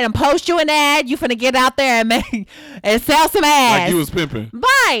go ahead and post you an ad. You finna get out there and sell some ads." Like you was pimping.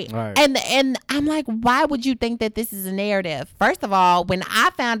 Right. And I'm like, why would you think that this is a narrative? First of all, when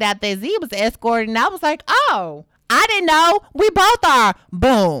I found out that Z was escorting, I was like, oh, I didn't know. We both are.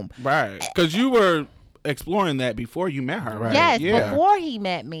 Boom. Right. Because you were exploring that before you met her, right? Yes, before he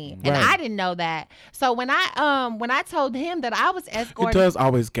met me, and I didn't know that. So when I told him that I was escorting, it does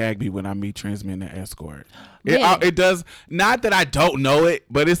always gag me when I meet trans men that escort. It does. Not that I don't know it,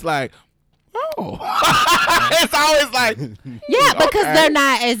 but it's like, oh, it's always like, yeah, because they're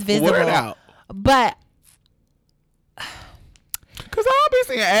not as visible. Word out. But cause I don't be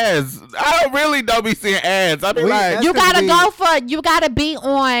seeing ads. I don't be seeing ads. I be like, you gotta be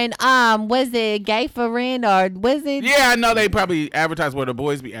on was it Gay for Rent or was it? Yeah, I know they probably advertise where the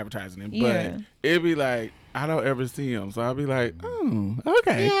boys be advertising it, but it'd be like I don't ever see them, so I'll be like, oh,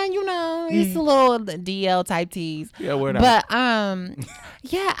 okay. Yeah, it's a little DL type tease. Yeah, word out.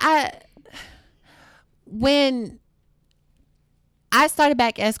 But when I started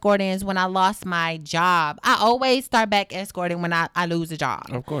back escorting is when I lost my job. I always start back escorting when I lose a job.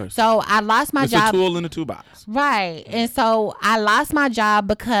 Of course. So I lost my job. It's a tool in the toolbox. Right. And so I lost my job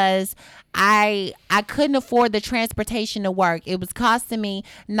because I couldn't afford the transportation to work. It was costing me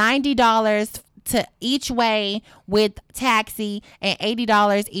 $90 to each way with taxi and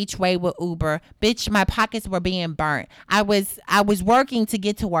 $80 each way with Uber. Bitch, my pockets were being burnt. I was working to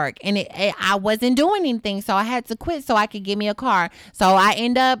get to work and I wasn't doing anything, so I had to quit so I could get me a car. So I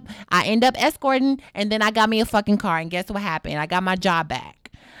end up escorting, and then I got me a fucking car, and guess what happened? I got my job back.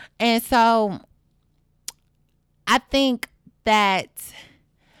 And so I think that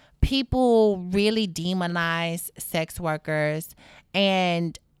people really demonize sex workers,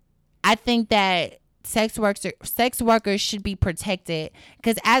 and I think that sex workers should be protected,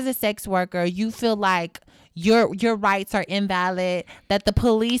 because as a sex worker, you feel like your rights are invalid, that the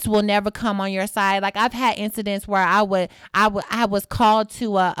police will never come on your side. Like I've had incidents where I was called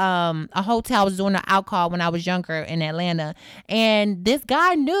to a hotel. I was doing an out call when I was younger in Atlanta, and this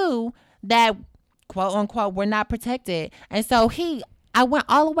guy knew that, quote unquote, we're not protected, and so I went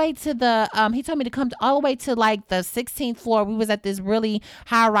all the way to the, he told me to come all the way to like the 16th floor. We was at this really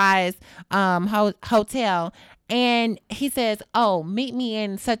high rise hotel. And he says, oh, meet me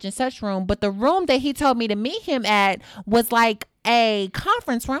in such and such room. But the room that he told me to meet him at was like a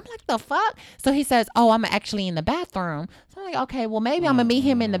conference room. I'm like, the fuck? So he says, oh, I'm actually in the bathroom. So I'm like, okay, well, maybe I'm gonna meet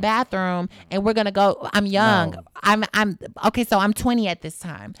him in the bathroom and we're gonna go. I'm young. No. I'm okay. So I'm 20 at this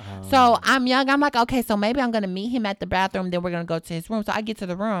time. So I'm young. I'm like, okay, so maybe I'm gonna meet him at the bathroom. Then we're gonna go to his room. So I get to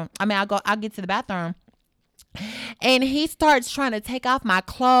the room. I'll get to the bathroom. And he starts trying to take off my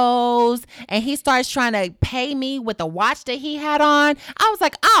clothes, and he starts trying to pay me with the watch that he had on. I was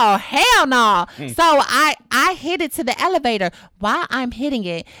like, oh, hell no. So I hit it to the elevator. While I'm hitting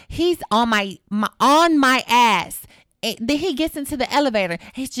it, he's on my ass And then he gets into the elevator.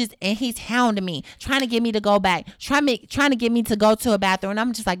 He's hounding me, trying to get me to go back, trying to get me to go to a bathroom. And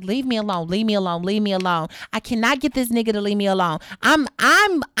I'm just like, leave me alone, leave me alone, leave me alone. I cannot get this nigga to leave me alone. I'm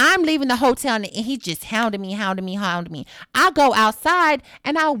leaving the hotel and he's just hounding me. I go outside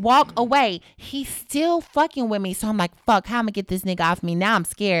and I walk away. He's still fucking with me. So I'm like, fuck, how I'm gonna get this nigga off me? Now I'm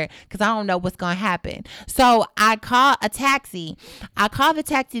scared because I don't know what's gonna happen. So I call a taxi.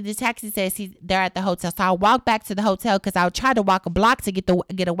 The taxi says they're at the hotel. So I walk back to the hotel because I tried to walk a block to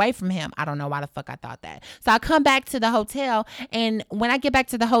get away from him. I don't know why the fuck I thought that. So I come back to the hotel, and when I get back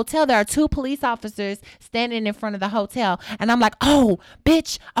to the hotel, there are 2 police officers standing in front of the hotel, and I'm like, oh,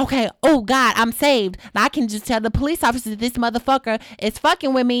 bitch, okay, oh God, I'm saved. Now I can just tell the police officer that this motherfucker is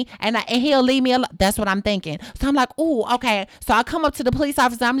fucking with me, and he'll leave me alone. That's what I'm thinking. So I'm like, oh, okay. So I come up to the police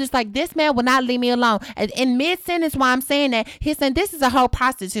officer. I'm just like, this man will not leave me alone. And in mid-sentence, while I'm saying that, he's saying, this is a whole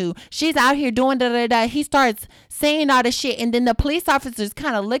prostitute. She's out here doing da-da-da. He starts saying all this shit, and then the police officers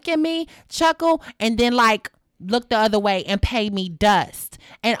kind of look at me, chuckle, and then like look the other way and pay me dust,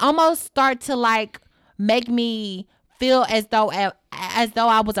 and almost start to like make me feel as though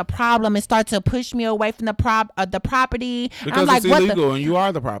I was a problem and start to push me away from the property. Because I'm like, it's illegal and you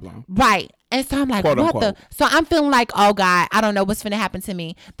are the problem. Right. And so I'm like, Quote, what unquote. So I'm feeling like, oh God, I don't know what's going to happen to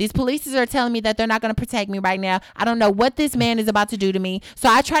me. These police are telling me that they're not going to protect me right now. I don't know what this man is about to do to me. So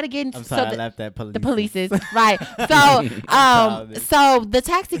I try to get into I left that police. The police is right. So the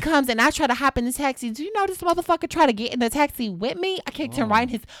taxi comes and I try to hop in the taxi. Do you know this motherfucker try to get in the taxi with me? I kicked him right in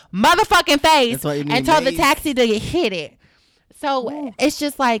his motherfucking face and told the taxi to hit it. So it's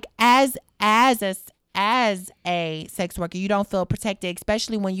just like as a sex worker, you don't feel protected,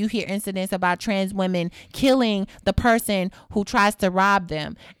 especially when you hear incidents about trans women killing the person who tries to rob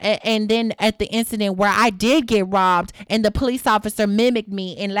them. And then at the incident where I did get robbed and the police officer mimicked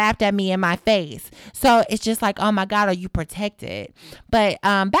me and laughed at me in my face. So it's just like, oh my God, are you protected? But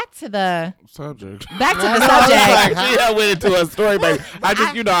back to the subject. I went into a story, baby.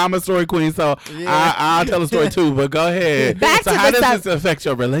 I'm a story queen, so I'll tell a story too, but go ahead. How does this affect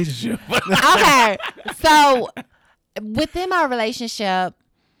your relationship? Okay. So within my relationship,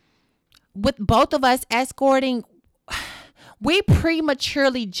 with both of us escorting, we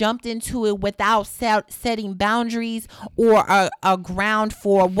prematurely jumped into it without setting boundaries or a ground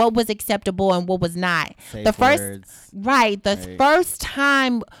for what was acceptable and what was not. The first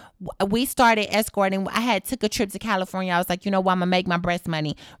time we started escorting, I took a trip to California. I was like, you know what, I'm gonna make my breast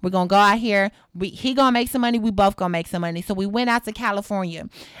money. We're gonna go out here. He gonna make some money. We both gonna make some money. So we went out to California,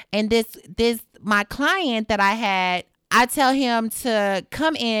 and this my client that I had, I tell him to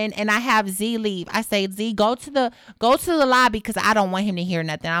come in and I have Z leave. I say, Z, go to the lobby because I don't want him to hear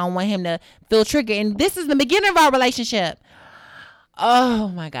nothing. I don't want him to feel triggered. And this is the beginning of our relationship. Oh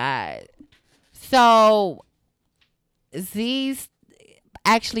my God. So Z's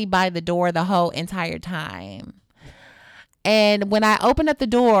actually by the door the whole entire time. And when I open up the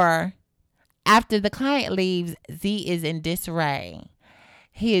door after the client leaves, Z is in disarray.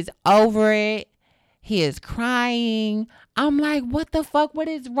 He is over it. He is crying. I'm like, what the fuck? What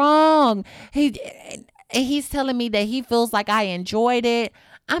is wrong? He's telling me that he feels like I enjoyed it.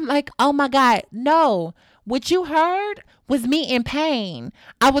 I'm like, oh my God, no. What you heard was me in pain.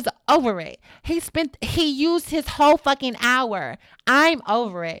 I was over it. He used his whole fucking hour. I'm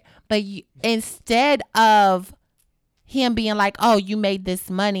over it. But instead of him being like, oh, you made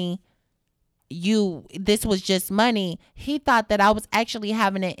this money, this was just money, he thought that I was actually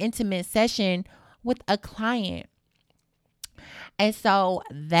having an intimate session with a client. And so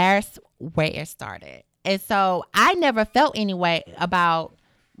that's where it started. And so I never felt any way about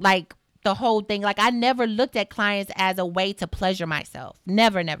like the whole thing. Like I never looked at clients as a way to pleasure myself.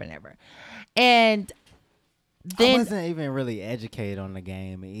 Never. And then I wasn't even really educated on the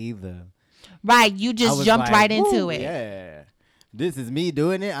game either. Right. You just jumped like, right into it. Yeah. This is me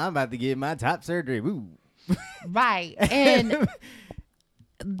doing it. I'm about to get my top surgery. Woo. Right. And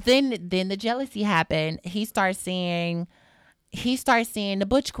then the jealousy happened. He starts seeing the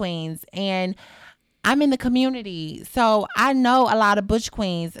butch queens, and I'm in the community, so I know a lot of butch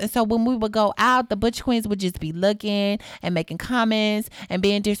queens. And so when we would go out, the butch queens would just be looking and making comments and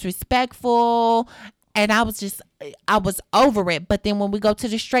being disrespectful. And I was over it. But then when we go to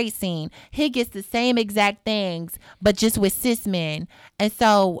the straight scene, he gets the same exact things, but just with cis men. And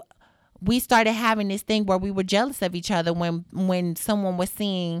so we started having this thing where we were jealous of each other when someone was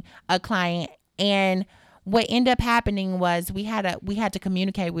seeing a client. And what ended up happening was we had to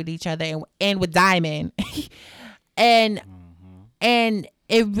communicate with each other and with Diamond. And And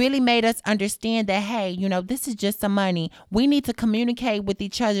it really made us understand that, hey, this is just some money. We need to communicate with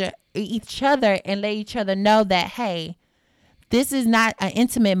each other and let each other know that, hey, this is not an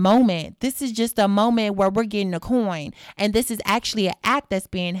intimate moment. This is just a moment where we're getting a coin. And this is actually an act that's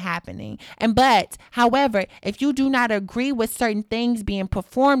being happening. However, if you do not agree with certain things being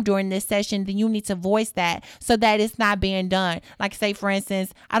performed during this session, then you need to voice that so that it's not being done. Like, say, for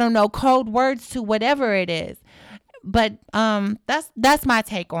instance, I don't know, code words to whatever it is. But that's my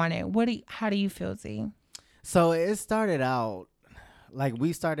take on it. How do you feel, Z? So it started out like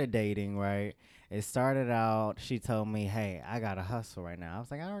we started dating, right? It started out, she told me, hey, I got to hustle right now. I was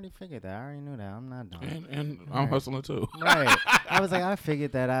like, I already figured that. I already knew that. I'm not done. And I'm hustling too. Right. I was like, I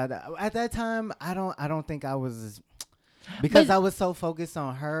figured that out. At that time, I don't think I was, because I was so focused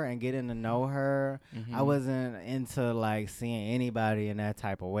on her and getting to know her. Mm-hmm. I wasn't into like seeing anybody in that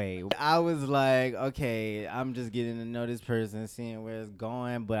type of way. I was like, okay, I'm just getting to know this person, seeing where it's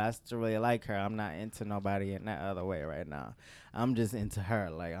going, but I still really like her. I'm not into nobody in that other way right now. I'm just into her.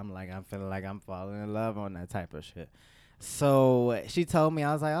 I'm feeling like I'm falling in love on that type of shit. So she told me,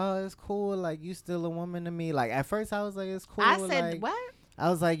 I was like, oh, it's cool. Like, you still a woman to me. Like, at first I was like, it's cool. I said, like, what? I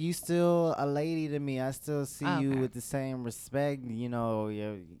was like, you still a lady to me. I still see you with the same respect.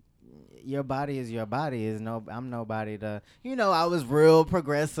 Your body is your body. I'm nobody to, I was real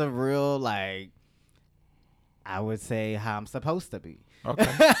progressive, real like, I would say how I'm supposed to be.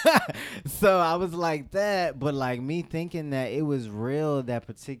 Okay. So I was like that, but like me thinking that it was real that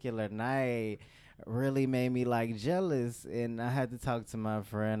particular night really made me like jealous. And I had to talk to my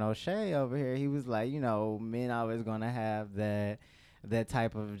friend O'Shea over here. He was like, men always gonna have that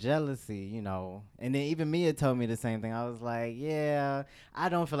type of jealousy, and then even Mia told me the same thing. I was like, yeah, I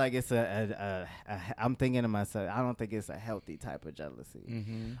don't feel like it's I'm thinking to myself, I don't think it's a healthy type of jealousy.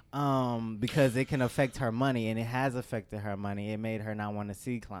 Mm-hmm. Because it can affect her money, and it has affected her money. It made her not want to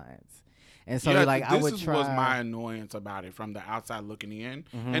see clients. And so I would try. This was my annoyance about it from the outside looking in.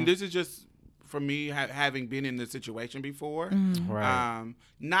 Mm-hmm. And this is just for me having been in this situation before. Mm-hmm. Right.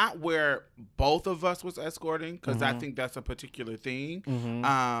 Not where both of us was escorting, because Mm-hmm. I think that's a particular thing.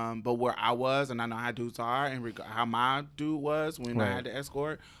 Mm-hmm. But where I was, and I know how dudes are, and how my dude was when I had to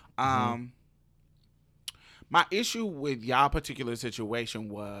escort. My issue with y'all particular situation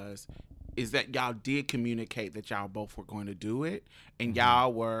is that y'all did communicate that y'all both were going to do it, and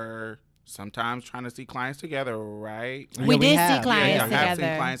y'all were sometimes trying to see clients together, right? We did see clients y'all have together.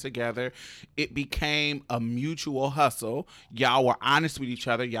 seen clients together. It became a mutual hustle. Y'all were honest with each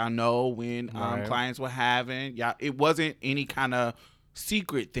other. Y'all know when Right. clients were having. It wasn't any kind of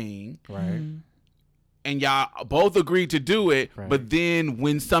secret thing. Right. And y'all both agreed to do it, Right. but then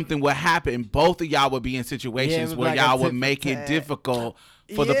when something would happen, both of y'all would be in situations was where like a y'all would tit for make it tat. difficult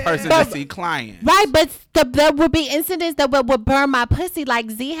for the Yeah. person But- to see clients. Right, but there would be incidents that would burn my pussy. Like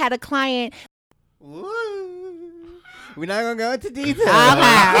Z had a client. Woo. We're not gonna go into detail. Okay.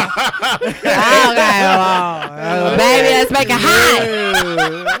 Well, baby, let's make it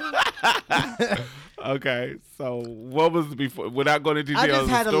hot. Okay, so what was before? Without going into I details,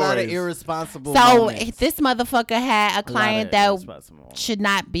 just had a lot of stories. irresponsible So moments. this motherfucker had a client of that irresponsible moments. should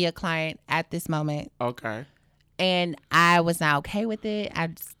not be a client at this moment. Okay. And I was not okay with it. I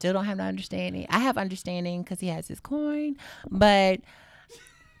still don't have no understanding. I have understanding because he has his coin, but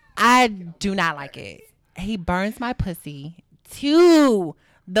I do not like it. He burns my pussy to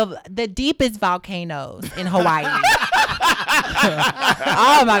the deepest volcanoes in Hawaii.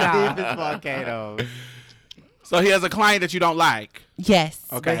 Oh my God. Deepest volcano. So he has a client that you don't like. Yes.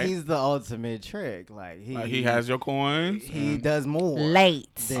 Okay. But he's the ultimate trick. Like He has your coins. he does more.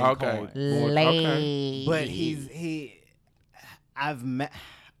 Late. than Okay. coin. Late. But I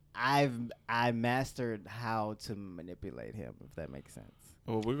mastered how to manipulate him, if that makes sense.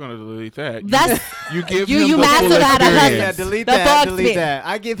 Well, we're gonna delete that. That's you give you- him you the mastered full how to experience. hustle. Yeah, delete The that. thought Delete spit. that.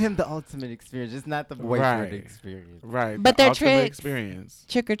 I give him the ultimate experience, just not the boyfriend Right. experience. Right. But the they're ultimate tricks. experience.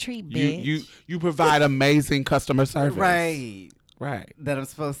 trick or treat, bitch. You provide amazing customer service. Right. Right. That I'm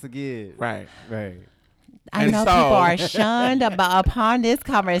supposed to give. Right. Right. I and know so- people are shunned upon this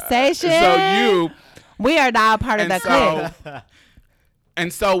conversation. So we are not a part of the clique.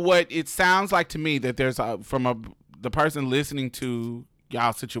 and so what it sounds like to me that there's the person listening to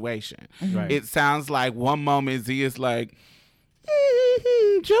y'all situation. Right. It sounds like one moment Z is like,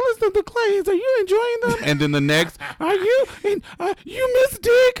 jealous of the clients. Are you enjoying them? And then the next, are you? And you miss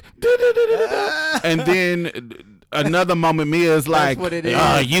dick. And then another moment, Mia's like, what it is.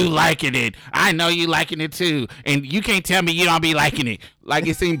 oh, you liking it. I know you liking it too. And you can't tell me you don't be liking it. Like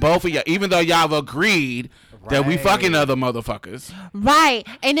it seemed both of y'all, even though y'all have agreed that we Right. fucking other motherfuckers. Right.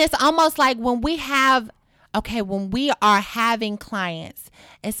 And it's almost like when we have okay, when we are having clients,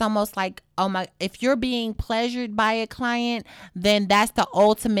 it's almost like, oh my, if you're being pleasured by a client, then that's the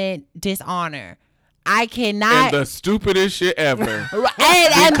ultimate dishonor. I cannot. And the stupidest shit ever.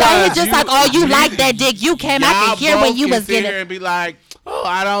 And then he's just like, oh, you like that dick. You came out to hear when you was getting. And be like, oh,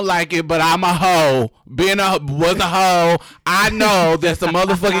 I don't like it, but I'm a hoe. Was a hoe. I know there's some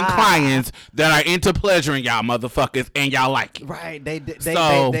motherfucking clients that are into pleasuring y'all motherfuckers, and y'all like it. Right. They're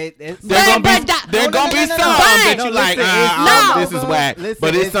gonna be some that you like. This is whack,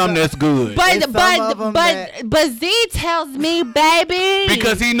 but it's something that's good. But Z tells me, baby,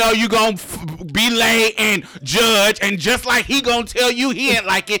 because he know you gonna be late and judge, and just like he gonna tell you he didn't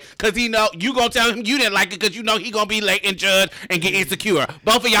like it, cause he know you gonna tell him you didn't like it, cause you know he gonna be late and judge and get insecure.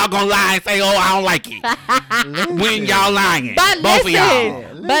 Both of y'all gonna lie and say, oh, I don't like it. When y'all lying, but both listen, of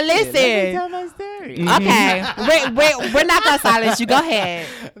y'all. But listen. Let me tell my story. Okay, we're not gonna silence you. Go ahead.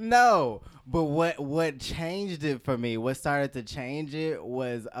 No, but what changed it for me? What started to change it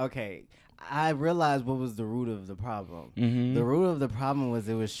was, okay, I realized what was the root of the problem. Mm-hmm. The root of the problem was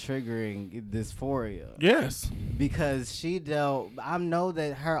it was triggering dysphoria. Yes, because I know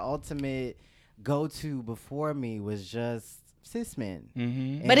that her ultimate go-to before me was just cis men.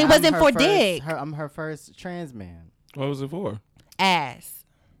 Mm-hmm. But it wasn't for dick. I'm her first trans man. What was it for? Ass.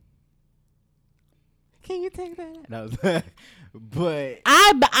 Can you take that? No, but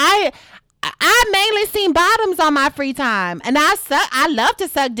I mainly seen bottoms on my free time, and I love to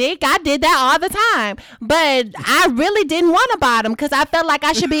suck dick. I did that all the time, but I really didn't want a bottom because I felt like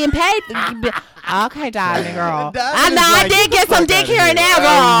I should be paid. Okay, darling girl. I know I did get some dick here and there, girl.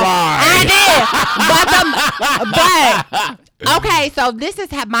 I did, but okay. So this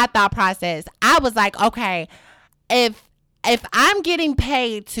is my thought process. I was like, okay, if I'm getting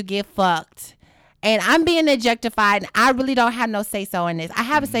paid to get fucked, and I'm being objectified, and I really don't have no say-so in this. I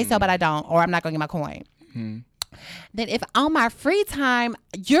have a say-so, but I don't, or I'm not going to get my coin. Mm-hmm. Then if on my free time,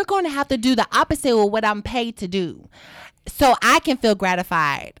 you're going to have to do the opposite of what I'm paid to do, so I can feel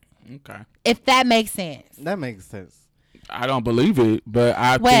gratified. Okay. If that makes sense. That makes sense. I don't believe it, but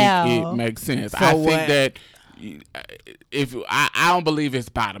I think it makes sense. I think that if I don't believe it's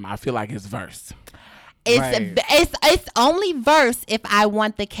bottom. I feel like it's verse. It's only verse if I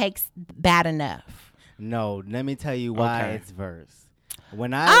want the cakes bad enough. No, let me tell you why it's verse.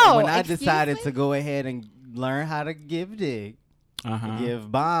 When I decided to go ahead and learn how to give dick,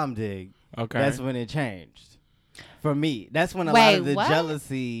 give bomb dick, that's when it changed. For me, that's when a lot of the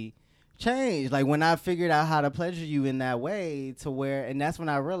jealousy changed. Like when I figured out how to pleasure you in that way to where, and that's when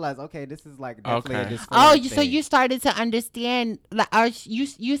I realized, okay, this is like definitely a dysphoria thing. So you started to understand, like,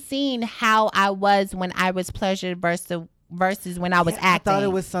 you seen how I was when I was pleasured versus when I was acting. I thought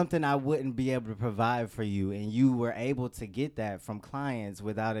it was something I wouldn't be able to provide for you, and you were able to get that from clients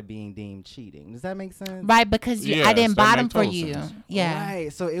without it being deemed cheating. Does that make sense? Right, because I didn't bottom for you. Sense. Yeah.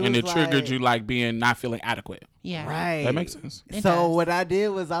 Right. So it triggered you like being not feeling adequate. Yeah. Right. That makes sense. So what I did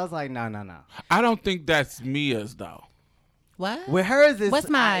was I was like, no. I don't think that's Mia's though. What? With hers is what's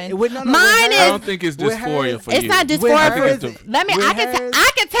mine? Mine is. I don't think it's dysphoria for you. It's not dysphoria. Let me. I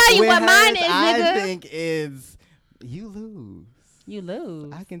can tell you what mine is, nigga. I think is you lose. You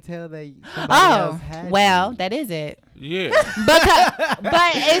lose. I can tell that somebody else had you. That is it. Yeah. but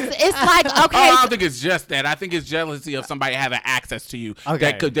it's like, okay. I don't think it's just that. I think it's jealousy of somebody having access to you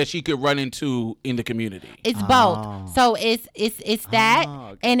that she could run into in the community. It's both. So it's that,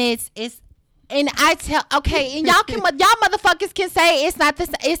 and it's. And I tell, okay, and y'all motherfuckers can say it's not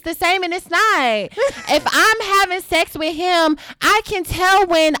it's the same, and it's not. If I'm having sex with him, I can tell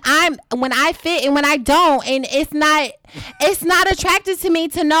when I fit and when I don't, and it's not attractive to me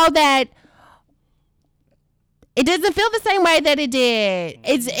to know that it doesn't feel the same way that it did.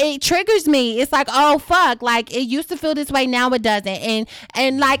 It triggers me. It's like, oh fuck, like it used to feel this way, now it doesn't,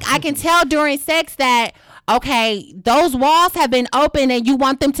 and like I can tell during sex that. Okay, those walls have been open and you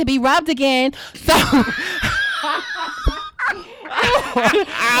want them to be rubbed again. So, bitch,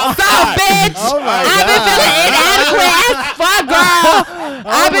 I've been feeling inadequate as fuck, girl.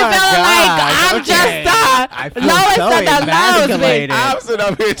 I've been feeling like I'm just lowest of the lows, bitch. I'm sitting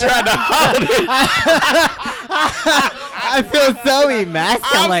up here trying to hold it. I feel so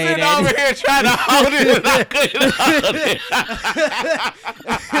emasculated. I'm sitting over here trying to hold it, and I couldn't hold it.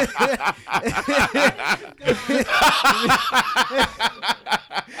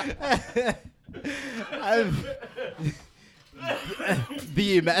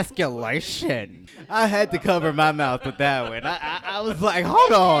 The emasculation. I had to cover my mouth with that one. I was like,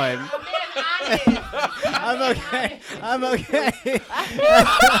 hold on. I'm okay.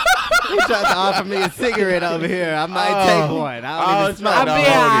 He tried to offer me a cigarette over here. I might take one. I don't even smoke. I'm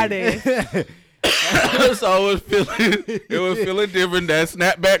being honest. So it was feeling different. That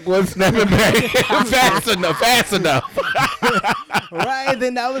snapback wasn't snapping back fast enough. Right,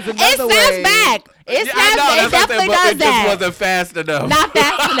 then that was It another way. snaps back. It Yeah, snaps. I know, It that's what I'm saying, definitely but does it that. just wasn't fast enough. Not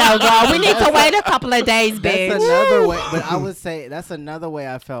fast enough, girl. We need to wait a couple of days, That's bitch. another way, but I would say that's another way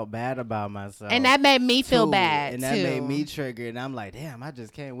I felt bad about myself. And that made me feel too. bad and too. that made me triggered. And I'm like, damn, I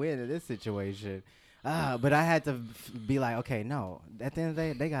just can't win in this situation. But I had to be like, okay, no. At the end of the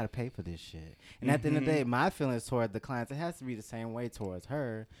day, they gotta pay for this shit. And at the end of the day, my feelings toward the clients, it has to be the same way towards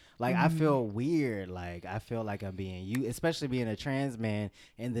her. Like I feel weird. Like I feel like I'm being you, especially being a trans man,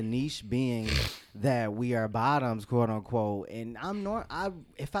 and the niche being that we are bottoms, quote unquote. And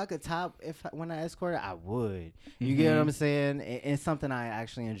if I could top, when I escort, I would. You get what I'm saying? And it's something I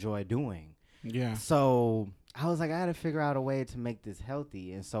actually enjoy doing. Yeah. So I was like, I gotta figure out a way to make this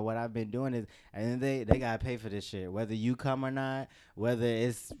healthy. And so what I've been doing is, and they gotta pay for this shit, whether you come or not, whether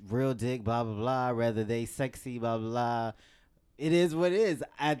it's real dick, blah blah blah, whether they sexy, blah blah blah. It is what it is.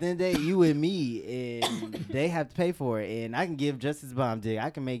 At the end of the day, you and me, and they have to pay for it. And I can give just as bomb dick.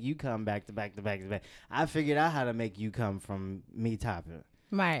 I can make you come back to back to back to back. I figured out how to make you come from me topping.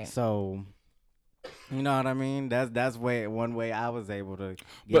 Right. So, you know what I mean? That's one way I was able to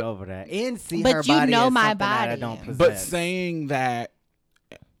get over that and see But her you body know as my something that I body. don't possess. But saying that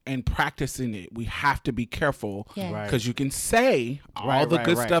and practicing it, we have to be careful Yeah. Right. because you can say all Right, the right,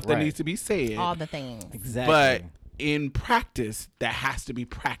 good right, stuff that right. needs to be said. All the things. Exactly. But in practice, that has to be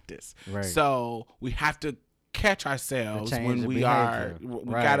practice. Right. So we have to catch ourselves change when the we are behavior.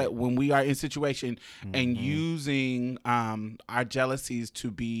 we Right. gotta when we are in situation and using our jealousies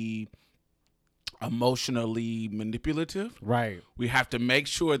to be emotionally manipulative. Right. We have to make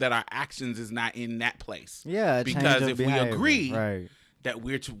sure that our actions is not in that place. Yeah. a Because change of if we behavior. agree right. that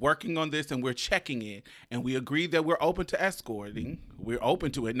we're working on this and we're checking it and we agree that we're open to escorting, we're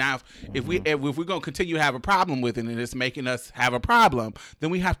open to it. Now, if we're going to continue to have a problem with it and it's making us have a problem,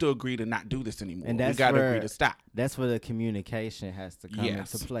 then we have to agree to not do this anymore. And We that's got to where- agree to stop. That's where the communication has to come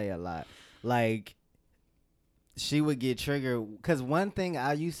Yes. into play a lot. Like, she would get triggered because one thing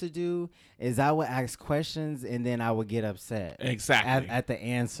I used to do is I would ask questions and then I would get upset Exactly. at the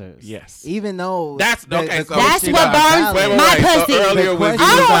answers. Yes. Even though That's okay. So That's questions what are burns valid. my pussy. So earlier The when you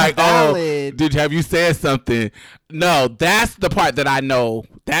questions was are like, "Oh, valid. have you said something?" No, that's the part that I know.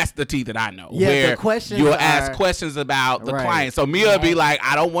 That's the tea that I know. Yeah, the where questions you'll ask are- questions about the Right. client. So Mia will be like,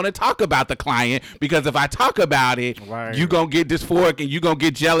 "I don't want to talk about the client because if I talk about it, Right. you gonna get dysphoric and you gonna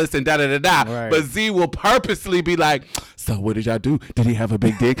get jealous and da da da da." Right. But Z will purposely be like, "So what did y'all do? Did he have a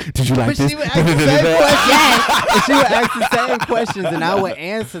big dick? Did you like But this?" she would ask the same questions. And she would ask the same questions, and I would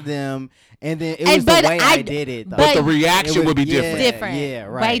answer them. And then it was but the way I I- did it. Though. But the But- reaction It was- would be yeah, different. Different. Yeah,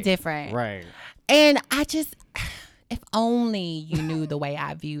 right. Way different. Right. And I just, if only you knew the way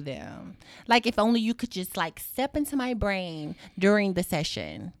I view them. Like, if only you could just, like, step into my brain during the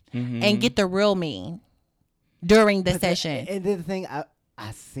session and get the real me during the session. And then the thing, I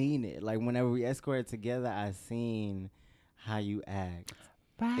seen it. Like, whenever we escorted together, I seen how you act.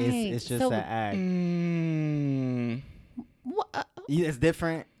 Right. It's just So, an act. What? Yeah, it's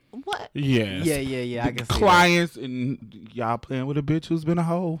different. What? Yes. Yeah. I can see that. Clients and y'all playing with a bitch who's been a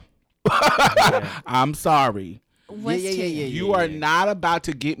hoe. Yeah. I'm sorry. What's yeah. You are not about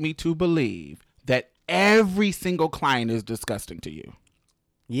to get me to believe that every single client is disgusting to you.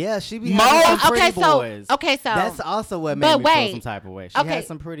 Yeah, she be Mo- having some pretty Okay, so boys. okay, so That's also what but made me feel wait. some type of way. She Okay. had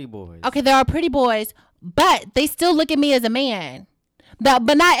some pretty boys. okay, there are pretty boys, but they still look at me as a man. But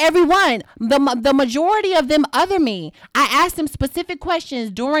not everyone. The majority of them other me. I asked them specific questions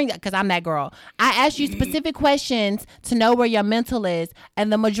during, because I'm that girl. I asked you specific questions to know where your mental is,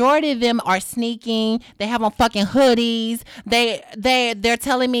 and the majority of them are sneaking. They have on fucking hoodies. They're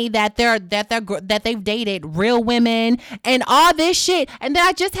telling me that they've dated real women and all this shit. And then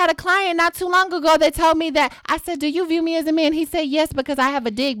I just had a client not too long ago that told me that. I said, "Do you view me as a man?" He said, "Yes, because I have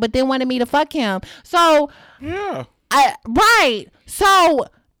a dick," but then wanted me to fuck him. So. Yeah. Right. So,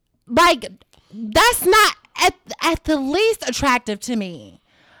 like, that's not at the least attractive to me.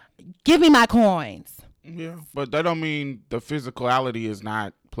 Give me my coins. Yeah. But that don't mean the physicality is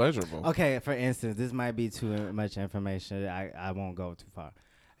not pleasurable. Okay, for instance, this might be too much information. I won't go too far.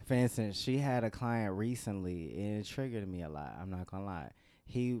 For instance, she had a client recently, and it triggered me a lot. I'm not gonna lie.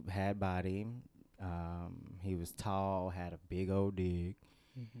 He had body. He was tall, had a big old dick.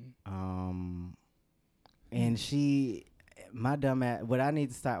 And she, my dumb ass, what I need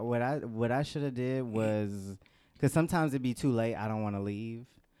to start, what I should have did was, because sometimes it'd be too late. I don't want to leave.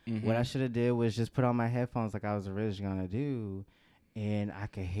 What I should have did was just put on my headphones like I was originally gonna do, and I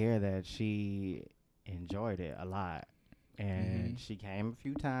could hear that she enjoyed it a lot, and she came a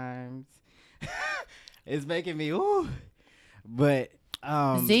few times. It's making me ooh. But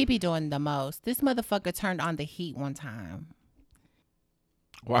Z be doing the most. This motherfucker turned on the heat one time.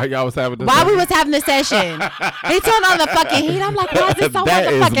 Why y'all was having this? While we was having the session, he turned on the fucking heat. I'm like, why is it so That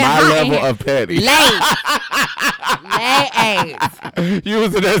is motherfucking my hot in level here? of petty. Late. You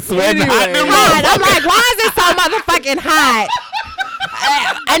was in that sweating hot in the Hot. I'm like, why is it so motherfucking hot?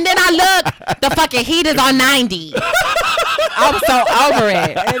 And then I look, the fucking heat is on 90. I'm so over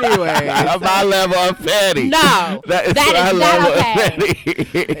it. anyway, my level of petty. No, that is that my is level not of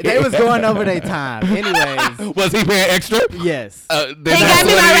petty. they was going over their time. Anyways, Was he paying extra? yes. He gave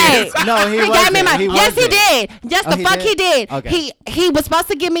me my rate. No, he He wasn't. gave me my. He Yes, he wasn't. did. Yes, Oh, the he fuck did? he did. Okay. He was supposed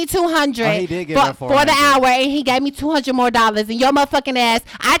to give me 200. Oh, he did give her for the 400. hour, and he gave me $200 more. And your motherfucking ass,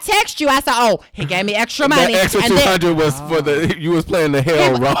 I text you. I said, oh, he gave me extra money. That extra and then 200 was for the you was playing the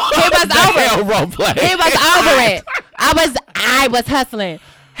hell role. he was the over hell it. role play. He was over it. I was hustling.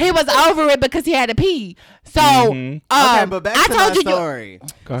 He was over it because he had to pee. So, Okay, but back I to told my you. story.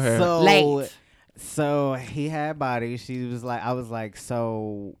 Go ahead. So, Late. so he had body. She was like, I was like,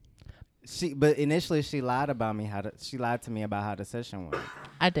 so but initially she lied about me. She lied to me about how the session went.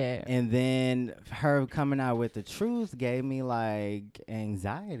 I did. And then her coming out with the truth gave me like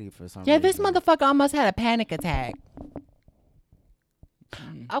anxiety for some Yeah, reason. this motherfucker almost had a panic attack.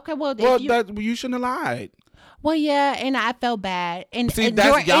 Okay, well, Well, if you, you shouldn't have lied. well, yeah, and I felt bad. And See, and that's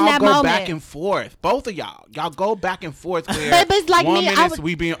during- in y'all that go moment, back and forth. Both of y'all go back and forth. Where But it's like one me, I minute would-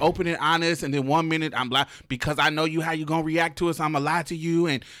 we being open and honest, and then 1 minute I'm like, because I know you how you gonna react to us, I'm gonna lie to you,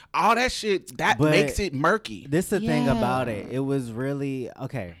 and all that shit. That But makes it murky. This the thing Yeah. about it. It was really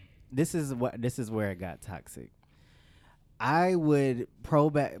okay. This is where it got toxic. I would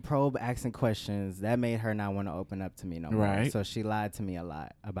probe asking questions that made her not want to open up to me no more. Right. So she lied to me a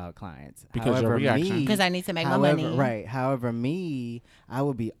lot about clients. Because your reaction. because I need to make my however, money. right. However, me, I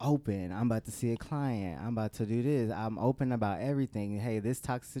would be open. I'm about to see a client. I'm about to do this. I'm open about everything. Hey, this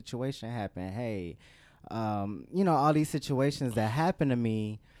toxic situation happened. Hey, all these situations that happen to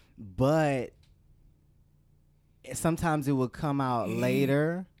me, but sometimes it would come out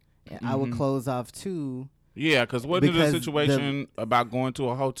later. And I would close off too. Yeah, because wasn't it a Because situation about going to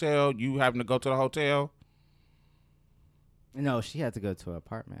a hotel? You having to go to the hotel? No, she had to go to an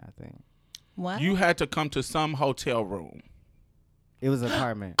apartment, I think. What? You had to come to some hotel room It was an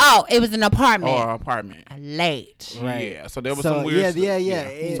apartment. Oh, it was an apartment. or apartment. Late. Right. Yeah, so there was So, some weird. yeah.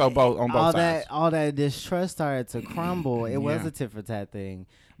 stuff. So both on both all sides. all that distrust started to crumble. It was Yeah. a tit for tat thing,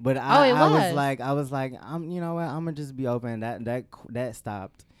 but Oh, I it was was. like, you know what? I'm gonna just be open. That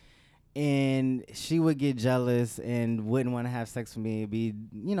stopped, and she would get jealous and wouldn't want to have sex with me. Be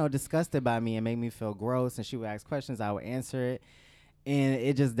disgusted by me and make me feel gross. And she would ask questions. I would answer it,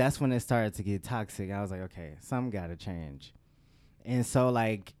 and that's when it started to get toxic. I was like, okay, something gotta change. And so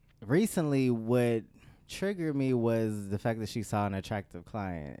like recently, what triggered me was the fact that she saw an attractive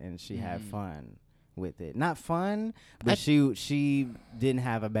client and she had fun with it. Not fun, but she didn't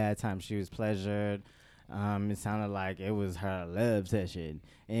have a bad time. She was pleasured. It sounded like it was her love session,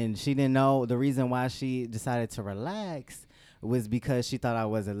 and she didn't know the reason why she decided to relax was because she thought I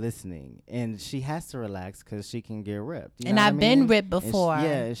wasn't listening, and she has to relax because she can get ripped. You And know what I've I been mean? ripped And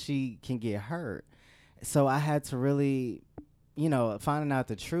before. she can get hurt. So I had to really, finding out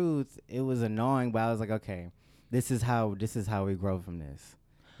the truth. It was annoying, but I was like, okay, this is how we grow from this.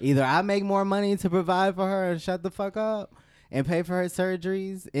 Either I make more money to provide for her and shut the fuck up and pay for her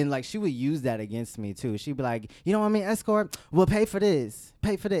surgeries. And like, she would use that against me too. She'd be like, you know what I mean? Escort, well, pay for this,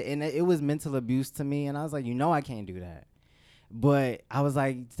 pay for that. And it was mental abuse to me. And I was like, I can't do that. But I was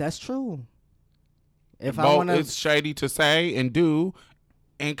like, that's true. If I want to, it's shady to say and do,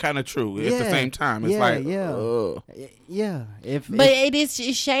 and kind of true at the same time. It's ugh. yeah. But it's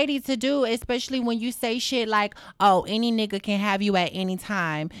shady to do, especially when you say shit like, "Oh, any nigga can have you at any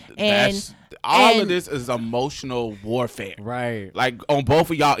time," and all of this is emotional warfare, right? Like on both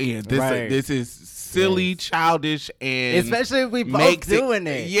of y'all ends. Right. This is silly, childish, and especially if we both doing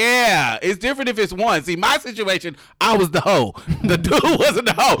it. Yeah, it's different if it's one. See, my situation, I was the hoe. The dude wasn't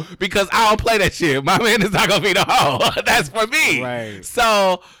the hoe because I don't play that shit. My man is not gonna be the hoe. That's for me. Right.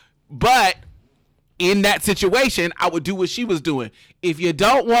 So, but in that situation, I would do what she was doing. If you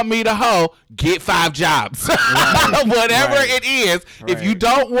don't want me to hoe, get 5 jobs. Right. Whatever it is. Right. If you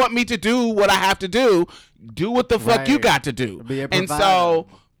don't want me to do what I have to do what the fuck you got to do. Be a and provider. so,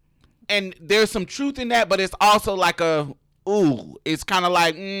 and there's some truth in that, but it's also like it's kind of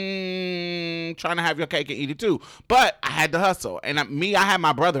like trying to have your cake and eat it too. But I had to hustle, and I had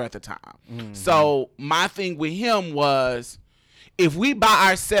my brother at the time. Mm-hmm. So my thing with him was, if we by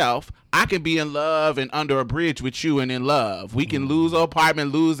ourselves, I can be in love and under a bridge with you and in love. We can lose our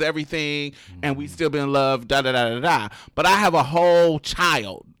apartment, lose everything, and we still be in love, da da da da da. But I have a whole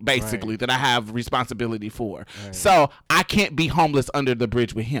child, basically, that I have responsibility for. So I can't be homeless under the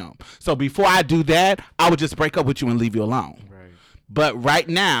bridge with him. So before I do that, I would just break up with you and leave you alone. Right. But right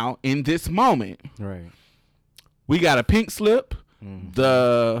now, in this moment, Right. we got a pink slip.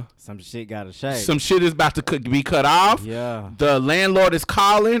 Some shit gotta shake. Some shit is about to be cut off. Yeah. The landlord is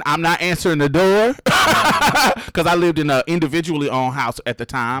calling. I'm not answering the door because I lived in an individually owned house at the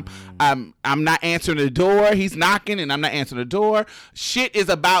time. I'm not answering the door. He's knocking and I'm not answering the door.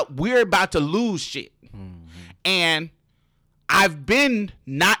 We're about to lose shit. And I've been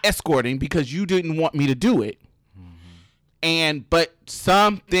not escorting because you didn't want me to do it. But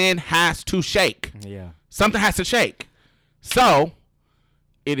something has to shake. Yeah. Something has to shake. So,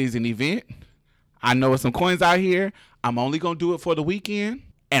 it is an event. I know some coins out here. I'm only going to do it for the weekend,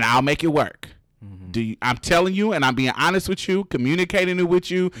 and I'll make it work. I'm telling you, and I'm being honest with you, communicating it with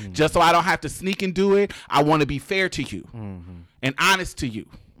you, just so I don't have to sneak and do it. I want to be fair to you and honest to you.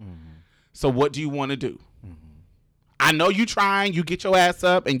 So, what do you want to do? I know you trying. You get your ass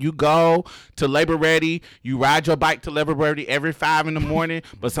up and you go to Labor Ready. You ride your bike to Labor Ready every 5 a.m,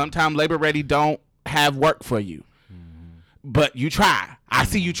 but sometimes Labor Ready don't have work for you. But you try. I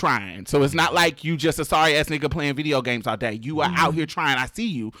see you trying. So it's not like you just a sorry ass nigga playing video games all day. You are out here trying. I see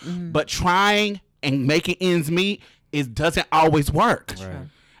you. But trying and making ends meet doesn't always work. Right.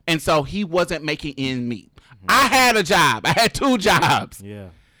 And so he wasn't making ends meet. I had a job. I had 2 jobs. Yeah.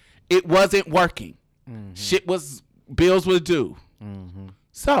 It wasn't working. Bills were due.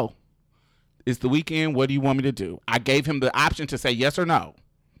 So it's the weekend. What do you want me to do? I gave him the option to say yes or no.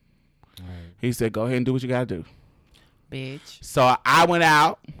 Right. He said, go ahead and do what you got to do. Bitch. So I went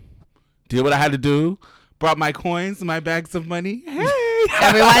out, did what I had to do, brought my coins, my bags of money. Hey,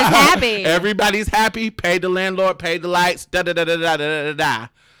 Everyone's happy. Everybody's happy. Paid the landlord, paid the lights. Da da da da da da da da.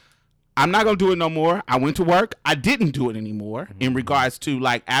 I'm not gonna do it no more. I went to work. I didn't do it anymore in regards to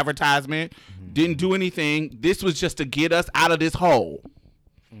like advertisement. Didn't do anything. This was just to get us out of this hole,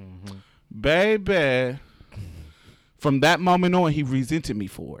 baby. From that moment on, he resented me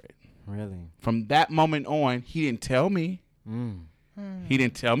for it. Really? From that moment on, he didn't tell me. He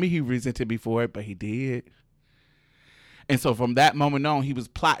didn't tell me he resented me for it, but he did. And so from that moment on, he was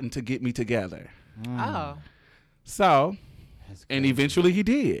plotting to get me together. Oh. So, and eventually he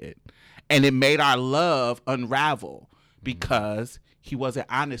did. And it made our love unravel because he wasn't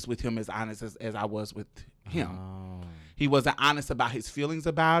honest with him as honest as I was with him. He wasn't honest about his feelings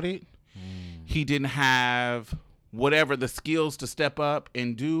about it. He didn't have whatever the skills to step up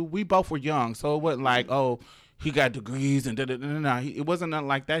and do. We both were young, so it wasn't like, oh, he got degrees and da-da-da-da-da. It wasn't nothing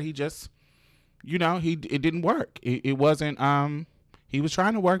like that. He just, it didn't work. It wasn't, he was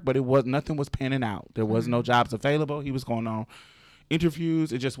trying to work, but nothing was panning out. There was no jobs available. He was going on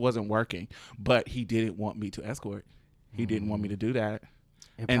interviews. It just wasn't working. But he didn't want me to escort. He didn't want me to do that.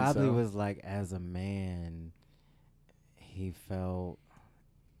 It And probably so- was like, as a man, he felt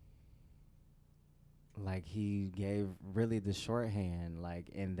like he gave really the shorthand, like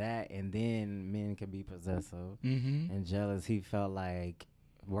in that, and then men can be possessive and jealous. He felt like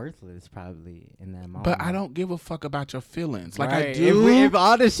worthless probably in that moment. But I don't give a fuck about your feelings. Like I Right. do. If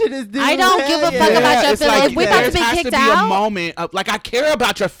all this shit is due, I don't give a hell fuck yeah. about your it's feelings. like We about to there be has kicked to be out? a moment of like I care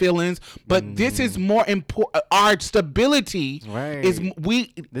about your feelings, but this is more important. Our stability Right. is This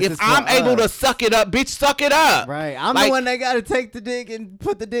if is for I'm able to us. suck it up, bitch, suck it up. Right. I'm Like- the one that got to take the dick and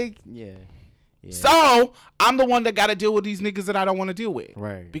put the dick. Yeah. So I'm the one that got to deal with these niggas that I don't want to deal with.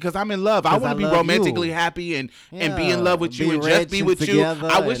 Right. Because I'm in love. I 'Cause want I to be love romantically you. happy and be in Yeah. love with you Be and just rich be and with you. together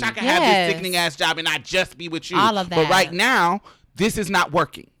I wish I and- could have Yes. this sickening ass job and not just be with you. All of But that. right now, this is not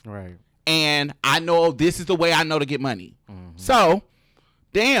working. Right. And I know this is the way I know to get money. So,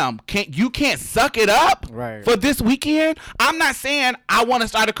 damn, can't suck it up Right. for this weekend? I'm not saying I want to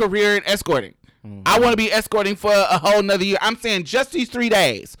start a career in escorting. I want to be escorting for a whole nother year. I'm saying just these 3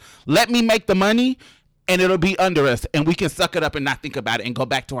 days. Let me make the money and it'll be under us and we can suck it up and not think about it and go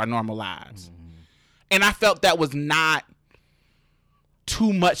back to our normal lives. And I felt that was not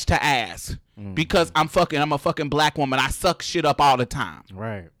too much to ask because I'm a fucking black woman. I suck shit up all the time.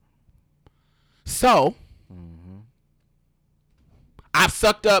 Right. So, I've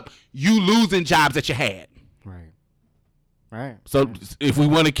sucked up you losing jobs that you had. Right. Right. So, if we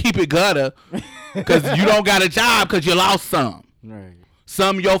want to keep it gutter, because you don't got a job because you lost some. Right.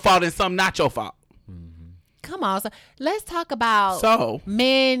 Some your fault and some not your fault. Come on. So let's talk about So-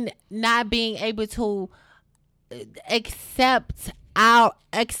 men not being able to accept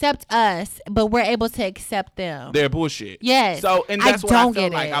accept us, but we're able to accept them. Their bullshit. Yes. So, and that's what I don't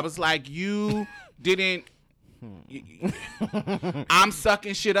felt get like. it. I was like, you didn't. I'm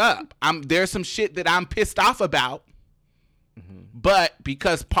sucking shit up. There's some shit that I'm pissed off about. But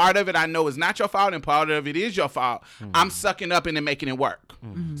because part of it I know is not your fault and part of it is your fault, I'm sucking up and then making it work.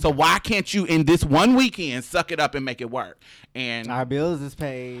 So why can't you in this one weekend suck it up and make it work? And Our bills is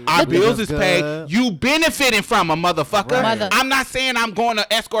paid. our bills It's is paid. good. You benefiting from a motherfucker. Right. I'm not saying I'm going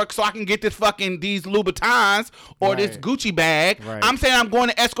to escort so I can get this fucking these Louboutins or this Right. Gucci bag. Right. I'm saying I'm going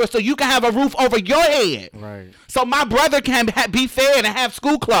to escort so you can have a roof over your head. Right. So my brother can be fed and have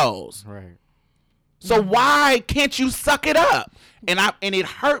school clothes. Right. So why can't you suck it up? And it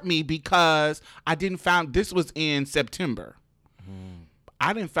hurt me because I didn't find this was in September.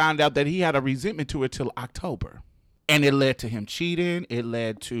 I didn't find out that he had a resentment to it till October. And it led to him cheating. It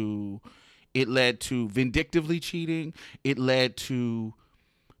led to vindictively cheating. It led to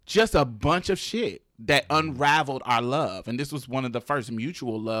just a bunch of shit that unraveled our love. And this was one of the first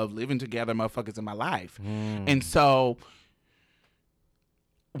mutual love living together motherfuckers in my life. And so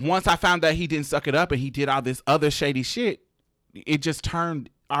once I found that he didn't suck it up and he did all this other shady shit, it just turned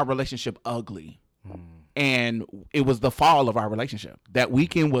our relationship ugly. And it was the fall of our relationship. That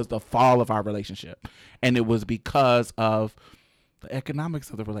weekend was the fall of our relationship. And it was because of the economics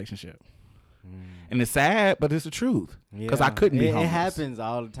of the relationship. And it's sad, but it's the truth. Because I couldn't be homeless. It happens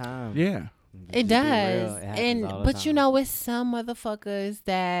all the time. It Yeah. Just to be does. real, it happens all the But you time. know, it's some motherfuckers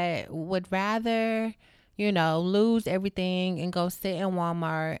that would rather, lose everything and go sit in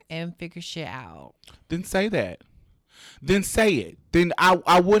Walmart and figure shit out. Then say that. Then say it. Then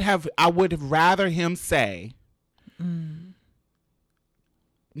I would have rather him say,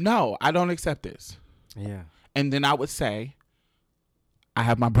 no, I don't accept this. Yeah. And then I would say, I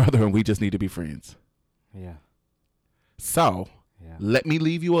have my brother and we just need to be friends. Yeah. So Yeah. let me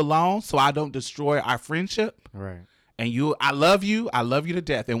leave you alone so I don't destroy our friendship. Right. And I love you to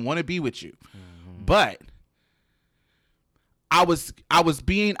death and want to be with you. But I was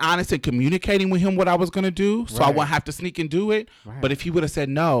being honest and communicating with him what I was going to do so I Right. wouldn't have to sneak and do it. Right. But if he would have said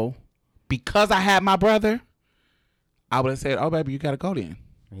no, because I had my brother, I would have said, oh, baby, you got to go then.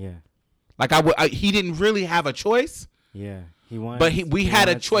 Yeah. Like he didn't really have a choice, Yeah. He wanted. but we had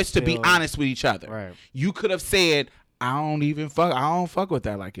a wanted choice to be still- honest with each other. Right. You could have said, I don't fuck with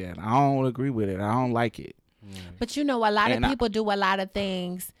that like that. I don't agree with it. I don't like it. But a lot And of people do a lot of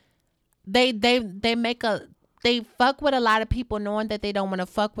things. They fuck with a lot of people knowing that they don't want to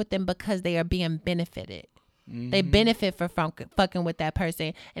fuck with them because they are being benefited. They benefit for fucking with that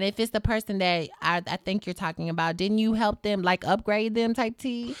person. And if it's the person that I think you're talking about, didn't you help them, like upgrade them type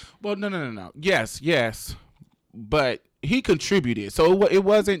T? Well, no. Yes. But he contributed. So it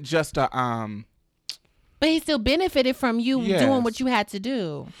wasn't just a But he still benefited from you Yes. doing what you had to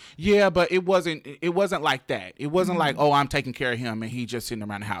do. yeah, but it wasn't like that. It wasn't like, oh, I'm taking care of him and he just sitting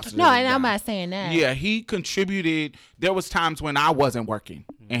around the house. No, and I'm not saying that. Yeah, he contributed. There was times when I wasn't working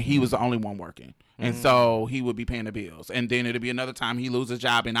and he was the only one working. And so he would be paying the bills. And then it'd be another time he loses a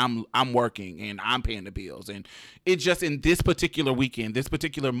job and I'm working and I'm paying the bills. And it just in this particular weekend, this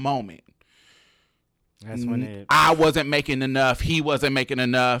particular moment, That's when it. I wasn't making enough. He wasn't making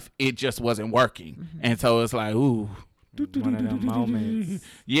enough. It just wasn't working. And so it's like, ooh. One of them moments.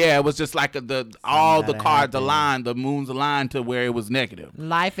 Yeah, it was just like all the gotta cards happen. aligned, the moons aligned to where it was negative.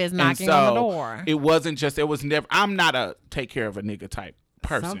 Life is And knocking so on the door. it wasn't just, it was never, I'm not a take care of a nigga type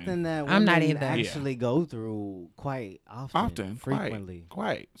person. Something that I'm not women either. actually go through quite often, frequently.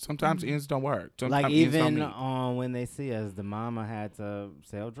 Quite. Sometimes ends don't work. Sometimes Like ends don't even meet. when they see us, the mama had to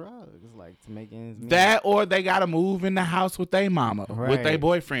sell drugs, like to make ends meet. That or they gotta move in the house with their mama, with their Right.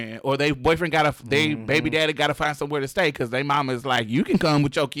 boyfriend, or they boyfriend they baby daddy gotta find somewhere to stay because their mama is like, you can come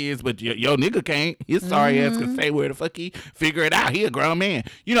with your kids, but your nigga can't. His sorry ass can stay where the fuck he figure it out. He a grown man.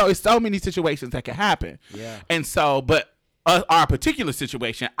 It's so many situations that can happen. Yeah. And so, but our particular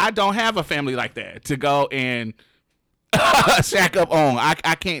situation, I don't have a family like that to go and shack up on. I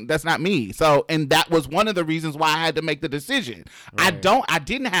can't. That's not me. So, and that was one of the reasons why I had to make the decision. Right. I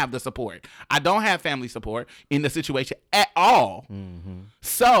didn't have the support. I don't have family support in the situation at all.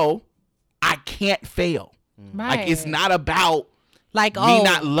 So I can't fail. Right. Like it's not about like me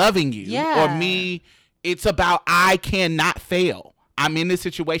not loving you yeah. or me. It's about I cannot fail. I'm in this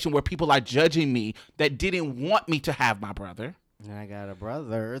situation where people are judging me that didn't want me to have my brother. And I got a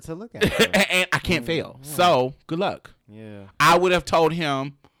brother to look at. And I can't fail. So good luck. Yeah. I would have told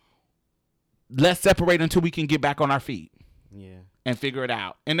him, let's separate until we can get back on our feet. Yeah. and figure it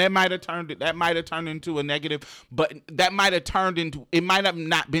out. And that might have turned into a negative, but that might have turned into, it might have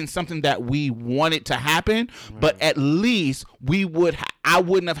not been something that we wanted to happen, but at least I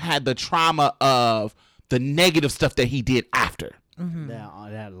wouldn't have had the trauma of the negative stuff that he did after.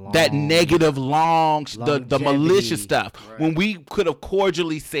 That negative the malicious stuff, when we could have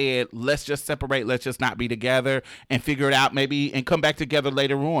cordially said, let's just separate, let's just not be together and figure it out, maybe, and come back together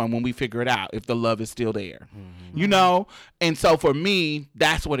later on when we figure it out, if the love is still there. You know? And so for me,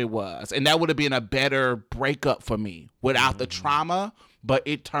 that's what it was, and that would have been a better breakup for me without the trauma, but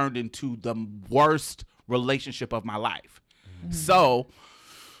it turned into the worst relationship of my life. So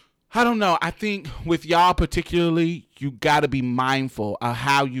I don't know. I think with y'all particularly, you got to be mindful of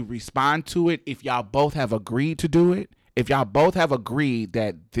how you respond to it. If y'all both have agreed to do it, if y'all both have agreed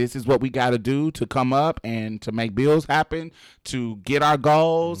that this is what we got to do to come up and to make bills happen, to get our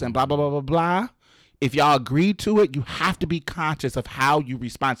goals and blah, blah, blah, blah, blah. If y'all agreed to it, you have to be conscious of how you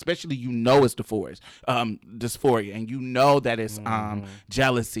respond, especially it's dysphoria, and you know that it's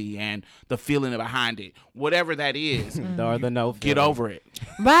jealousy and the feeling behind it. Whatever that is, or the no get feeling. over it.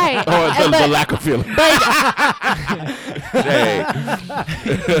 Right. Or the lack of feeling.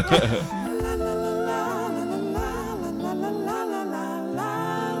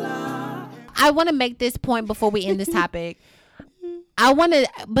 I want to make this point before we end this topic. I want to,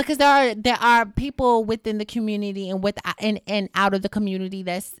 because there are people within the community and out of the community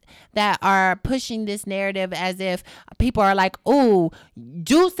that are pushing this narrative as if people are like, oh,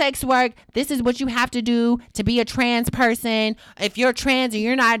 do sex work. This is what you have to do to be a trans person. If you're trans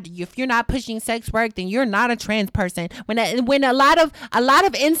and if you're not pushing sex work, then you're not a trans person. When a lot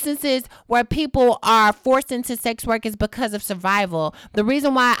of instances where people are forced into sex work is because of survival. The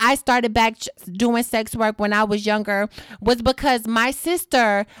reason why I started back doing sex work when I was younger was because my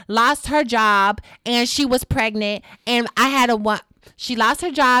sister lost her job and she was pregnant, and she lost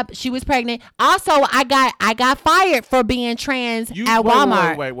her job, she was pregnant. Also, I got fired for being trans at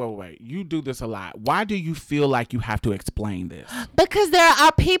Walmart. Wait. You do this a lot. Why do you feel like you have to explain this? Because there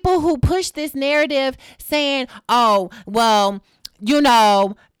are people who push this narrative saying, oh, well,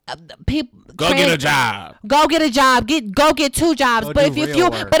 people get a job. Go get a job. Go get 2 jobs. But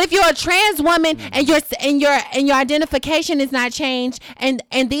if you're a trans woman and your identification is not changed, and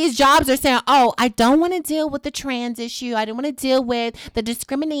these jobs are saying, oh, I don't want to deal with the trans issue. I don't want to deal with the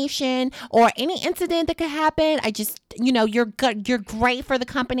discrimination or any incident that could happen. I just, you're good. You're great for the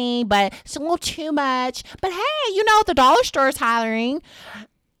company, but it's a little too much. But hey, the dollar store is hiring.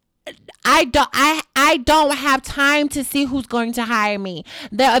 I don't have time to see who's going to hire me.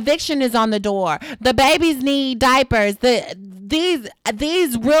 The eviction is on the door. The babies need diapers. These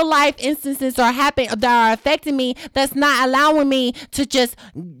real life instances are happening that are affecting me. That's not allowing me to just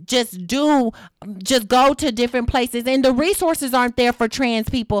go to different places, and the resources aren't there for trans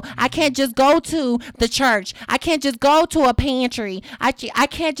people. I can't just go to the church. I can't just go to a pantry. I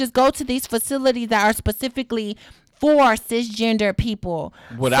can't just go to these facilities that are specifically for cisgender people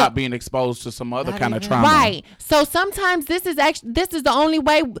without being exposed to some other kind of trauma. Right. So sometimes this is the only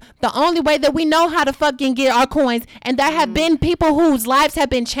way that we know how to fucking get our coins, and there have been people whose lives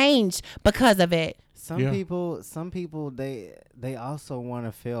have been changed because of it. Some people they also want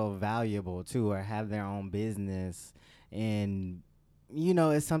to feel valuable too, or have their own business, and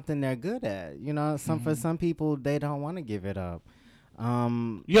it's something they're good at. For some people, they don't want to give it up.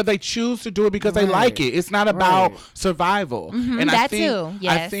 They choose to do it because they like it. It's not about survival. And that too. Yes.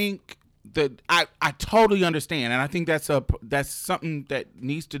 I think that I totally understand, and I think that's something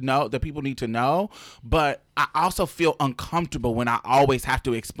that people need to know. But I also feel uncomfortable when I always have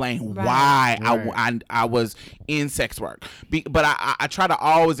to explain why I was in sex work. But I try to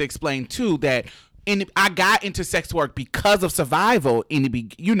always explain too that. And I got into sex work because of survival in the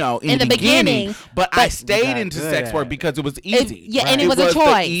beginning, but I stayed into sex work because it was easy. And it was a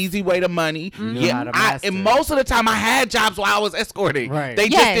choice. The easy way to money. And most of the time I had jobs while I was escorting. Right. They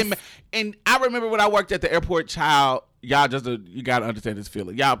just didn't. And I remember when I worked at the airport, child. Y'all you gotta understand this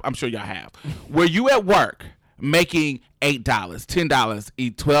feeling. Y'all, I'm sure y'all have. Where you at work making $8,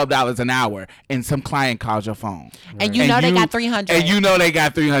 $10, $12 an hour, and some client calls your phone, and they got $300, and they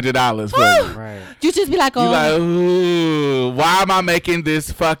got $300 for you. Right. You just be like, oh, you like, ooh, why am I making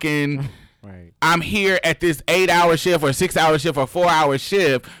this fucking? Right. I'm here at this 8-hour shift or 6-hour shift or 4-hour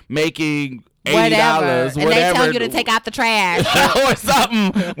shift making $80, and they tell you to take out the trash or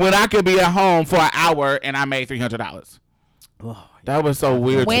something when I could be at home for an hour and I made $300. Oh, that was so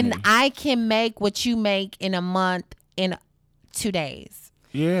weird. When to me. I can make what you make in a month in 2 days.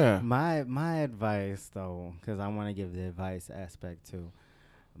 Yeah. My advice though, because I want to give the advice aspect too.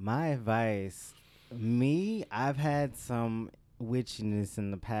 My advice, I've had some witchiness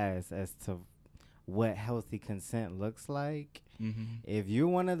in the past as to what healthy consent looks like. If you're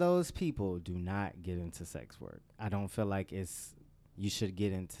one of those people, do not get into sex work. I don't feel like you should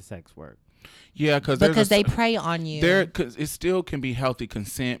get into sex work. Yeah, because they prey on you. Because it still can be healthy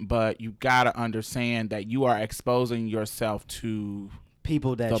consent, but you gotta understand that you are exposing yourself to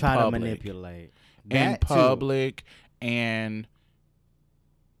people that try to manipulate in public, and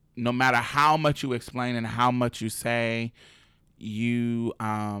no matter how much you explain and how much you say, you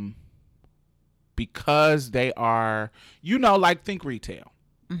because they are, like think retail.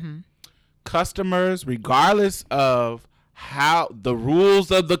 Customers, regardless of how the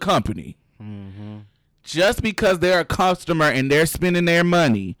rules of the company, just because they're a customer and they're spending their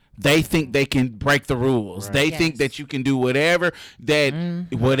money, they think they can break the rules. Right. They think that you can do whatever that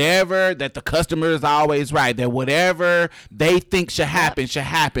the customer is always right. That whatever they think should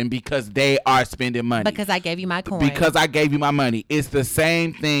happen because they are spending money. Because I gave you my coin. Because I gave you my money. It's the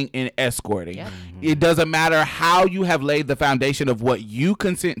same thing in escorting. Yep. It doesn't matter how you have laid the foundation of what you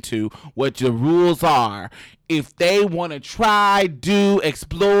consent to, what your rules are. If they want to try, do,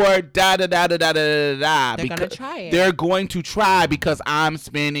 explore, they're going to try it. They're going to try because I'm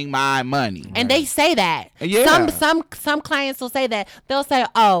spending my money. And they say that. Yeah. Some clients will say that. They'll say,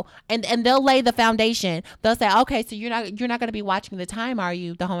 "Oh," and they'll lay the foundation. They'll say, "Okay, so you're not going to be watching the time, are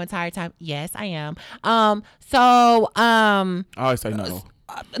you? The whole entire time?" "Yes, I am." I always say no.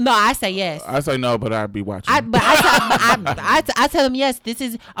 No, I say yes. I say no, but I'd be watching. I tell them yes. This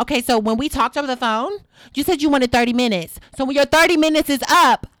is okay. So when we talked over the phone, you said you wanted 30 minutes. So when your 30 minutes is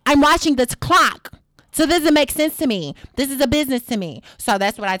up, I'm watching the clock. So this doesn't make sense to me. This is a business to me. So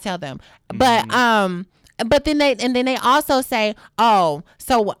that's what I tell them. But then they also say, "Oh,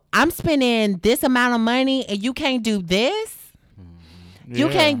 so I'm spending this amount of money and you can't do this."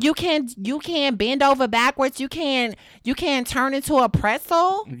 Yeah. You can't bend over backwards. You can't turn into a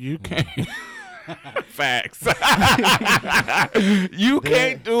pretzel. You can't. Facts. You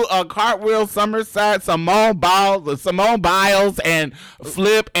can't do a cartwheel somersault, Simone Biles, and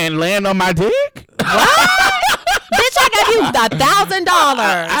flip and land on my dick. What? Bitch, I gave you $1,000.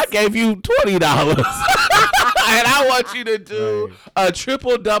 I gave you $20. And I want you to do a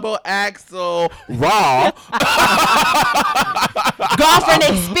triple double axel raw. Girlfriend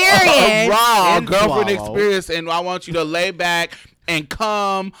experience. Raw girlfriend experience. And I want you to lay back and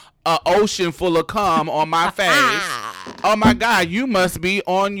come an ocean full of cum on my face. Oh my God, you must be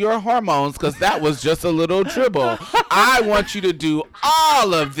on your hormones because that was just a little dribble. I want you to do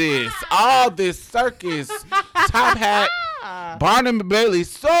all of this, all this circus, top hat, Barnum and Bailey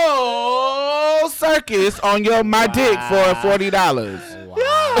soul circus on my dick for $40. Wow.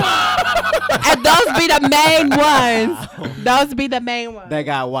 And those be the main ones. Those be the main ones. They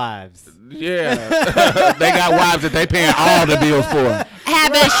got wives. Yeah. They got wives that they paying all the bills for.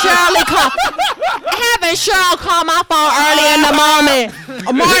 Having Cheryl call my phone early in the morning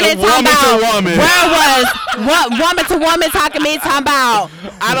talking about where was woman to woman talking about.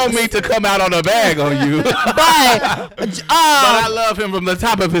 I don't mean to come out on a bag on you, but I love him from the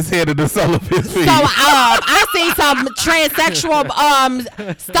top of his head to the sole of his feet. So I see some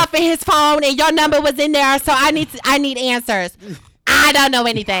transsexual stuff in his phone, and your number was in there, so I need answers. I don't know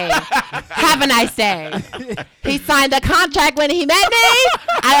anything. Have a nice day. He signed the contract when he met me.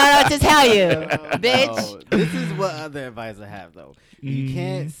 I don't know what to tell you, bitch. This is what other advice I have, though. You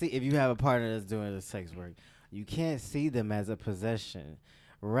can't see, if you have a partner that's doing the sex work, you can't see them as a possession.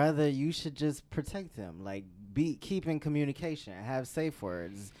 Rather, you should just protect them. Like, keep in communication. Have safe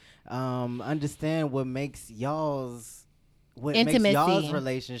words. Understand what makes y'all's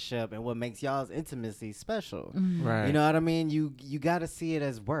relationship and what makes y'all's intimacy special. Right. You know what I mean? You got to see it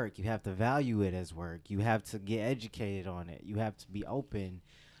as work. You have to value it as work. You have to get educated on it. You have to be open.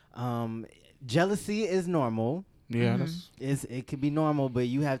 Jealousy is normal. Yeah, it could be normal, but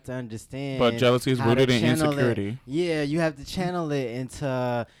you have to understand. But jealousy is rooted in insecurity. Yeah, you have to channel it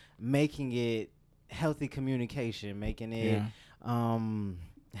into making it healthy communication, making it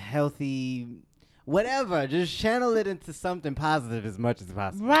healthy. Whatever, just channel it into something positive as much as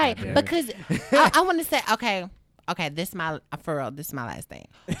possible. Right, because I want to say, okay, this is my last thing.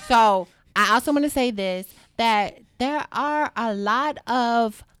 So I also want to say this, that there are a lot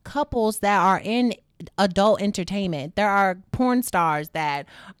of couples that are in adult entertainment. There are porn stars that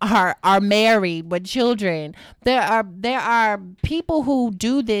are married with children. There are people who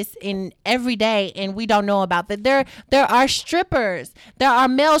do this in every day and we don't know about that. There are strippers. There are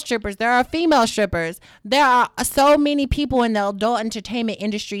male strippers. There are female strippers. There are so many people in the adult entertainment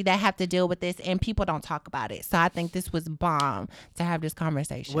industry that have to deal with this and people don't talk about it. So I think this was bomb to have this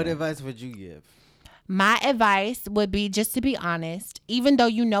conversation. What advice would you give? My advice would be just to be honest, even though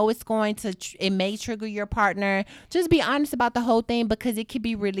you know it's going to, it may trigger your partner. Just be honest about the whole thing because it could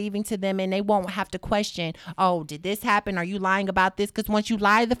be relieving to them and they won't have to question, oh, did this happen? Are you lying about this? Because once you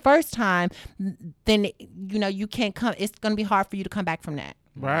lie the first time, then, you know, you can't come, it's going to be hard for you to come back from that.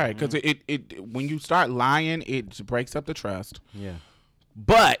 Right. Because it when you start lying, it breaks up the trust. Yeah.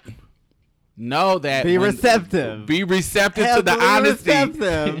 But know that Be receptive. Be receptive to the honesty.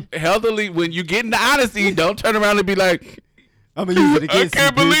 Receptive. Healthily, when you get in the honesty, don't turn around and be like, I'm gonna use it I against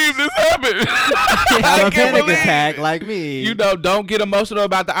can't you, bitch. believe this happened. Have I a can't panic believe- attack like me. You know, don't get emotional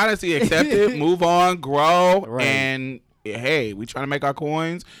about the honesty. Accept it, move on, grow, Right. and hey, we trying to make our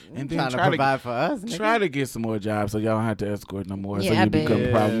coins, and then trying to try provide for us. Nigga. try to get some more jobs so y'all don't have to escort no more. Yeah, so you become a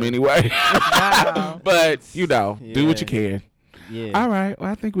bitch. problem anyway. Wow. But you know, do what you Yeah. can. Yeah. All right.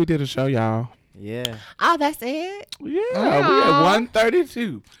 Well, I think we did a show, y'all. Yeah. Oh, that's it? Yeah, we Aw. at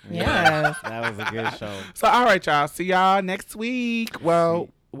 132. Yes. That was a good show. So, all right, y'all. See y'all next week. Well,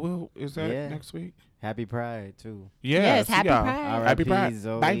 is that Yeah. next week? Happy Pride too. Yeah. Yes, see happy y'all. Pride. All right, Happy Pride.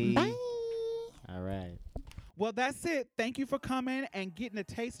 Zoe. Bye. Bye. All right. Well, that's it. Thank you for coming and getting a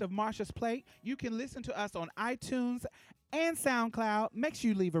taste of Marsha's Plate. You can listen to us on iTunes and SoundCloud. Make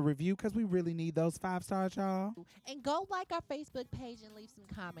sure you leave a review because we really need those 5 stars, y'all. And go like our Facebook page and leave some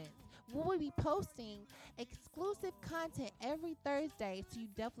comments. We will be posting exclusive content every Thursday, so you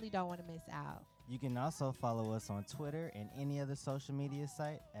definitely don't want to miss out. You can also follow us on Twitter and any other social media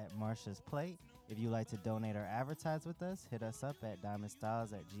site at Marsha's Plate. If you'd like to donate or advertise with us, hit us up at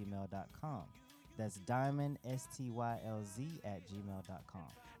diamondstyles@gmail.com. That's diamond, STYLZ@gmail.com.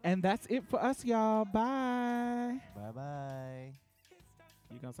 And that's it for us, y'all. Bye. Bye-bye.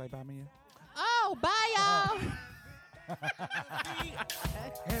 You gonna say bye, Mia? Oh, bye, y'all.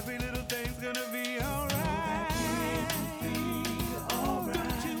 Every little thing's gonna be alright.